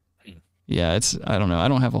 yeah, I don't know. I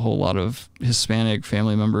don't have a whole lot of Hispanic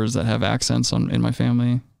family members that have accents in my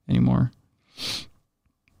family anymore.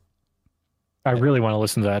 I really want to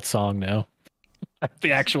listen to that song now.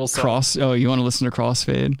 The actual song. You want to listen to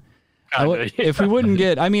Crossfade? If we wouldn't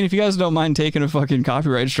get, I mean, if you guys don't mind taking a fucking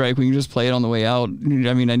copyright strike, we can just play it on the way out. I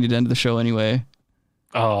mean, I need to end the show anyway.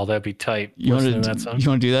 Oh, that'd be tight. You want to that song? You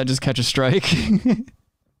want to do that? Just catch a strike.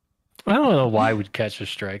 I don't know why we'd catch a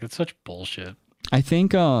strike. It's such bullshit. I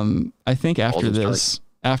think after this,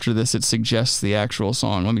 it suggests the actual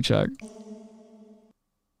song. Let me check.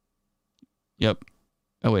 Yep.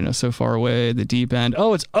 Oh wait, no, So Far Away, The Deep End.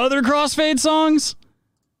 Oh, it's other Crossfade songs?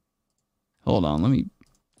 Hold on, let me...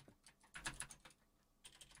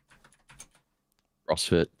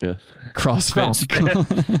 CrossFit, yeah.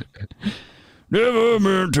 CrossFit. Never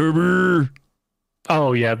meant to be.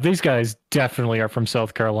 Oh yeah, these guys definitely are from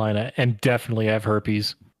South Carolina and definitely have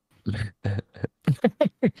herpes.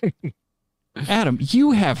 Adam,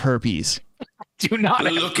 you have herpes. Do not.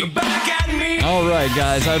 Looking back at me. All right,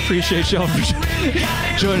 guys, I appreciate y'all for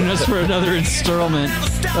joining us for another installment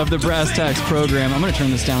of the Brass Tacks program. I'm going to turn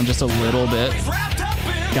this down just a little bit.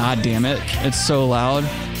 God damn it. It's so loud.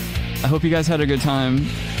 I hope you guys had a good time.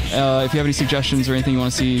 If you have any suggestions or anything you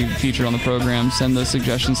want to see featured on the program, send those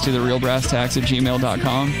suggestions to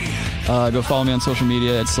therealbrasstacks@gmail.com. Go follow me on social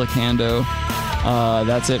media at SlickHando.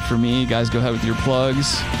 That's it for me. Guys, go ahead with your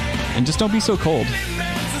plugs. And just don't be so cold.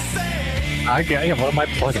 What am I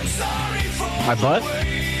plugging? My butt?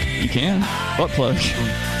 You can. Butt plug.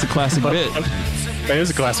 It's a classic bit. It is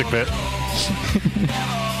a classic bit.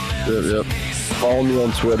 Yep. Follow me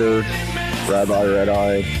on Twitter, Rabbi Red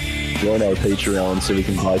Eye. Join our Patreon so we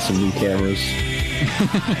can buy some new cameras.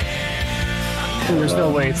 There's no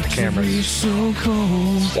way it's the cameras. So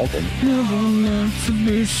cold. Second. Never meant to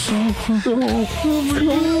be so cold.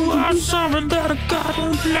 You are something that I got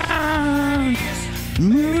in blind.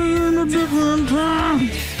 Me in a different time.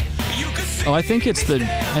 Oh, I think it's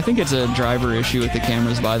a driver issue with the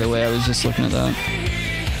cameras, by the way. I was just looking at that.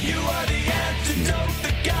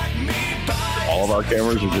 All of our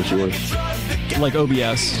cameras or just yours? Like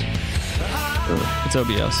OBS. It's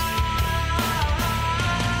OBS.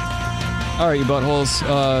 All right, you buttholes.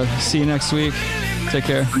 See you next week. Take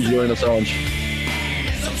care. Join us on.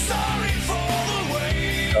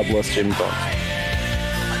 God bless Jamie Foxx.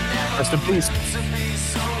 Rest in peace.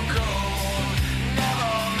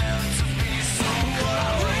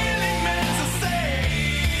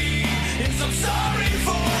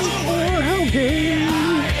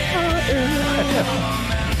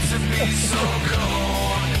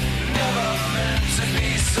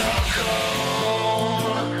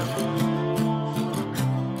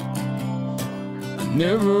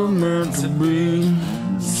 Never meant to be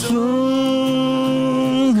so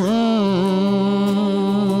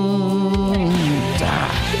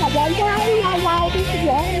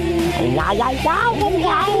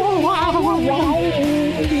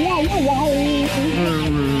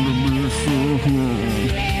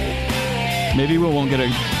Maybe we won't get a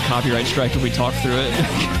copyright strike if we talk through it.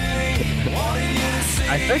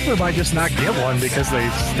 I think we might just not get one because they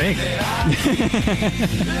stink.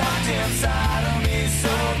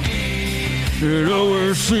 It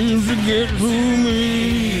always seems to get to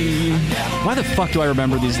me. Why the fuck do I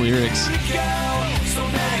remember these lyrics?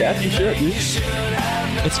 Catchy shit, dude.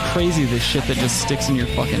 It's crazy, this shit that just sticks in your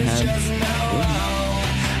fucking head.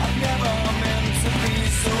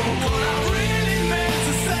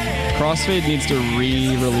 Crossfade needs to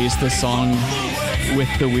re-release this song with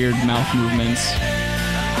the weird mouth movements.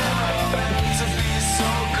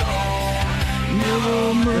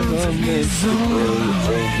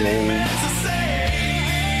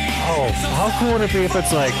 Oh, how cool would it be if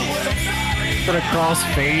it's like, for the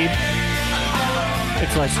crossfade,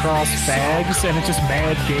 it's like cross fags and it's just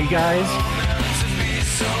mad gay guys?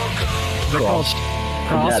 They're called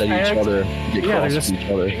cross fags. Each other. Yeah, they're just each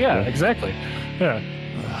other. Yeah, exactly. Yeah.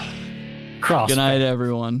 Cross. Good night,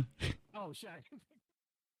 everyone. Oh, shit.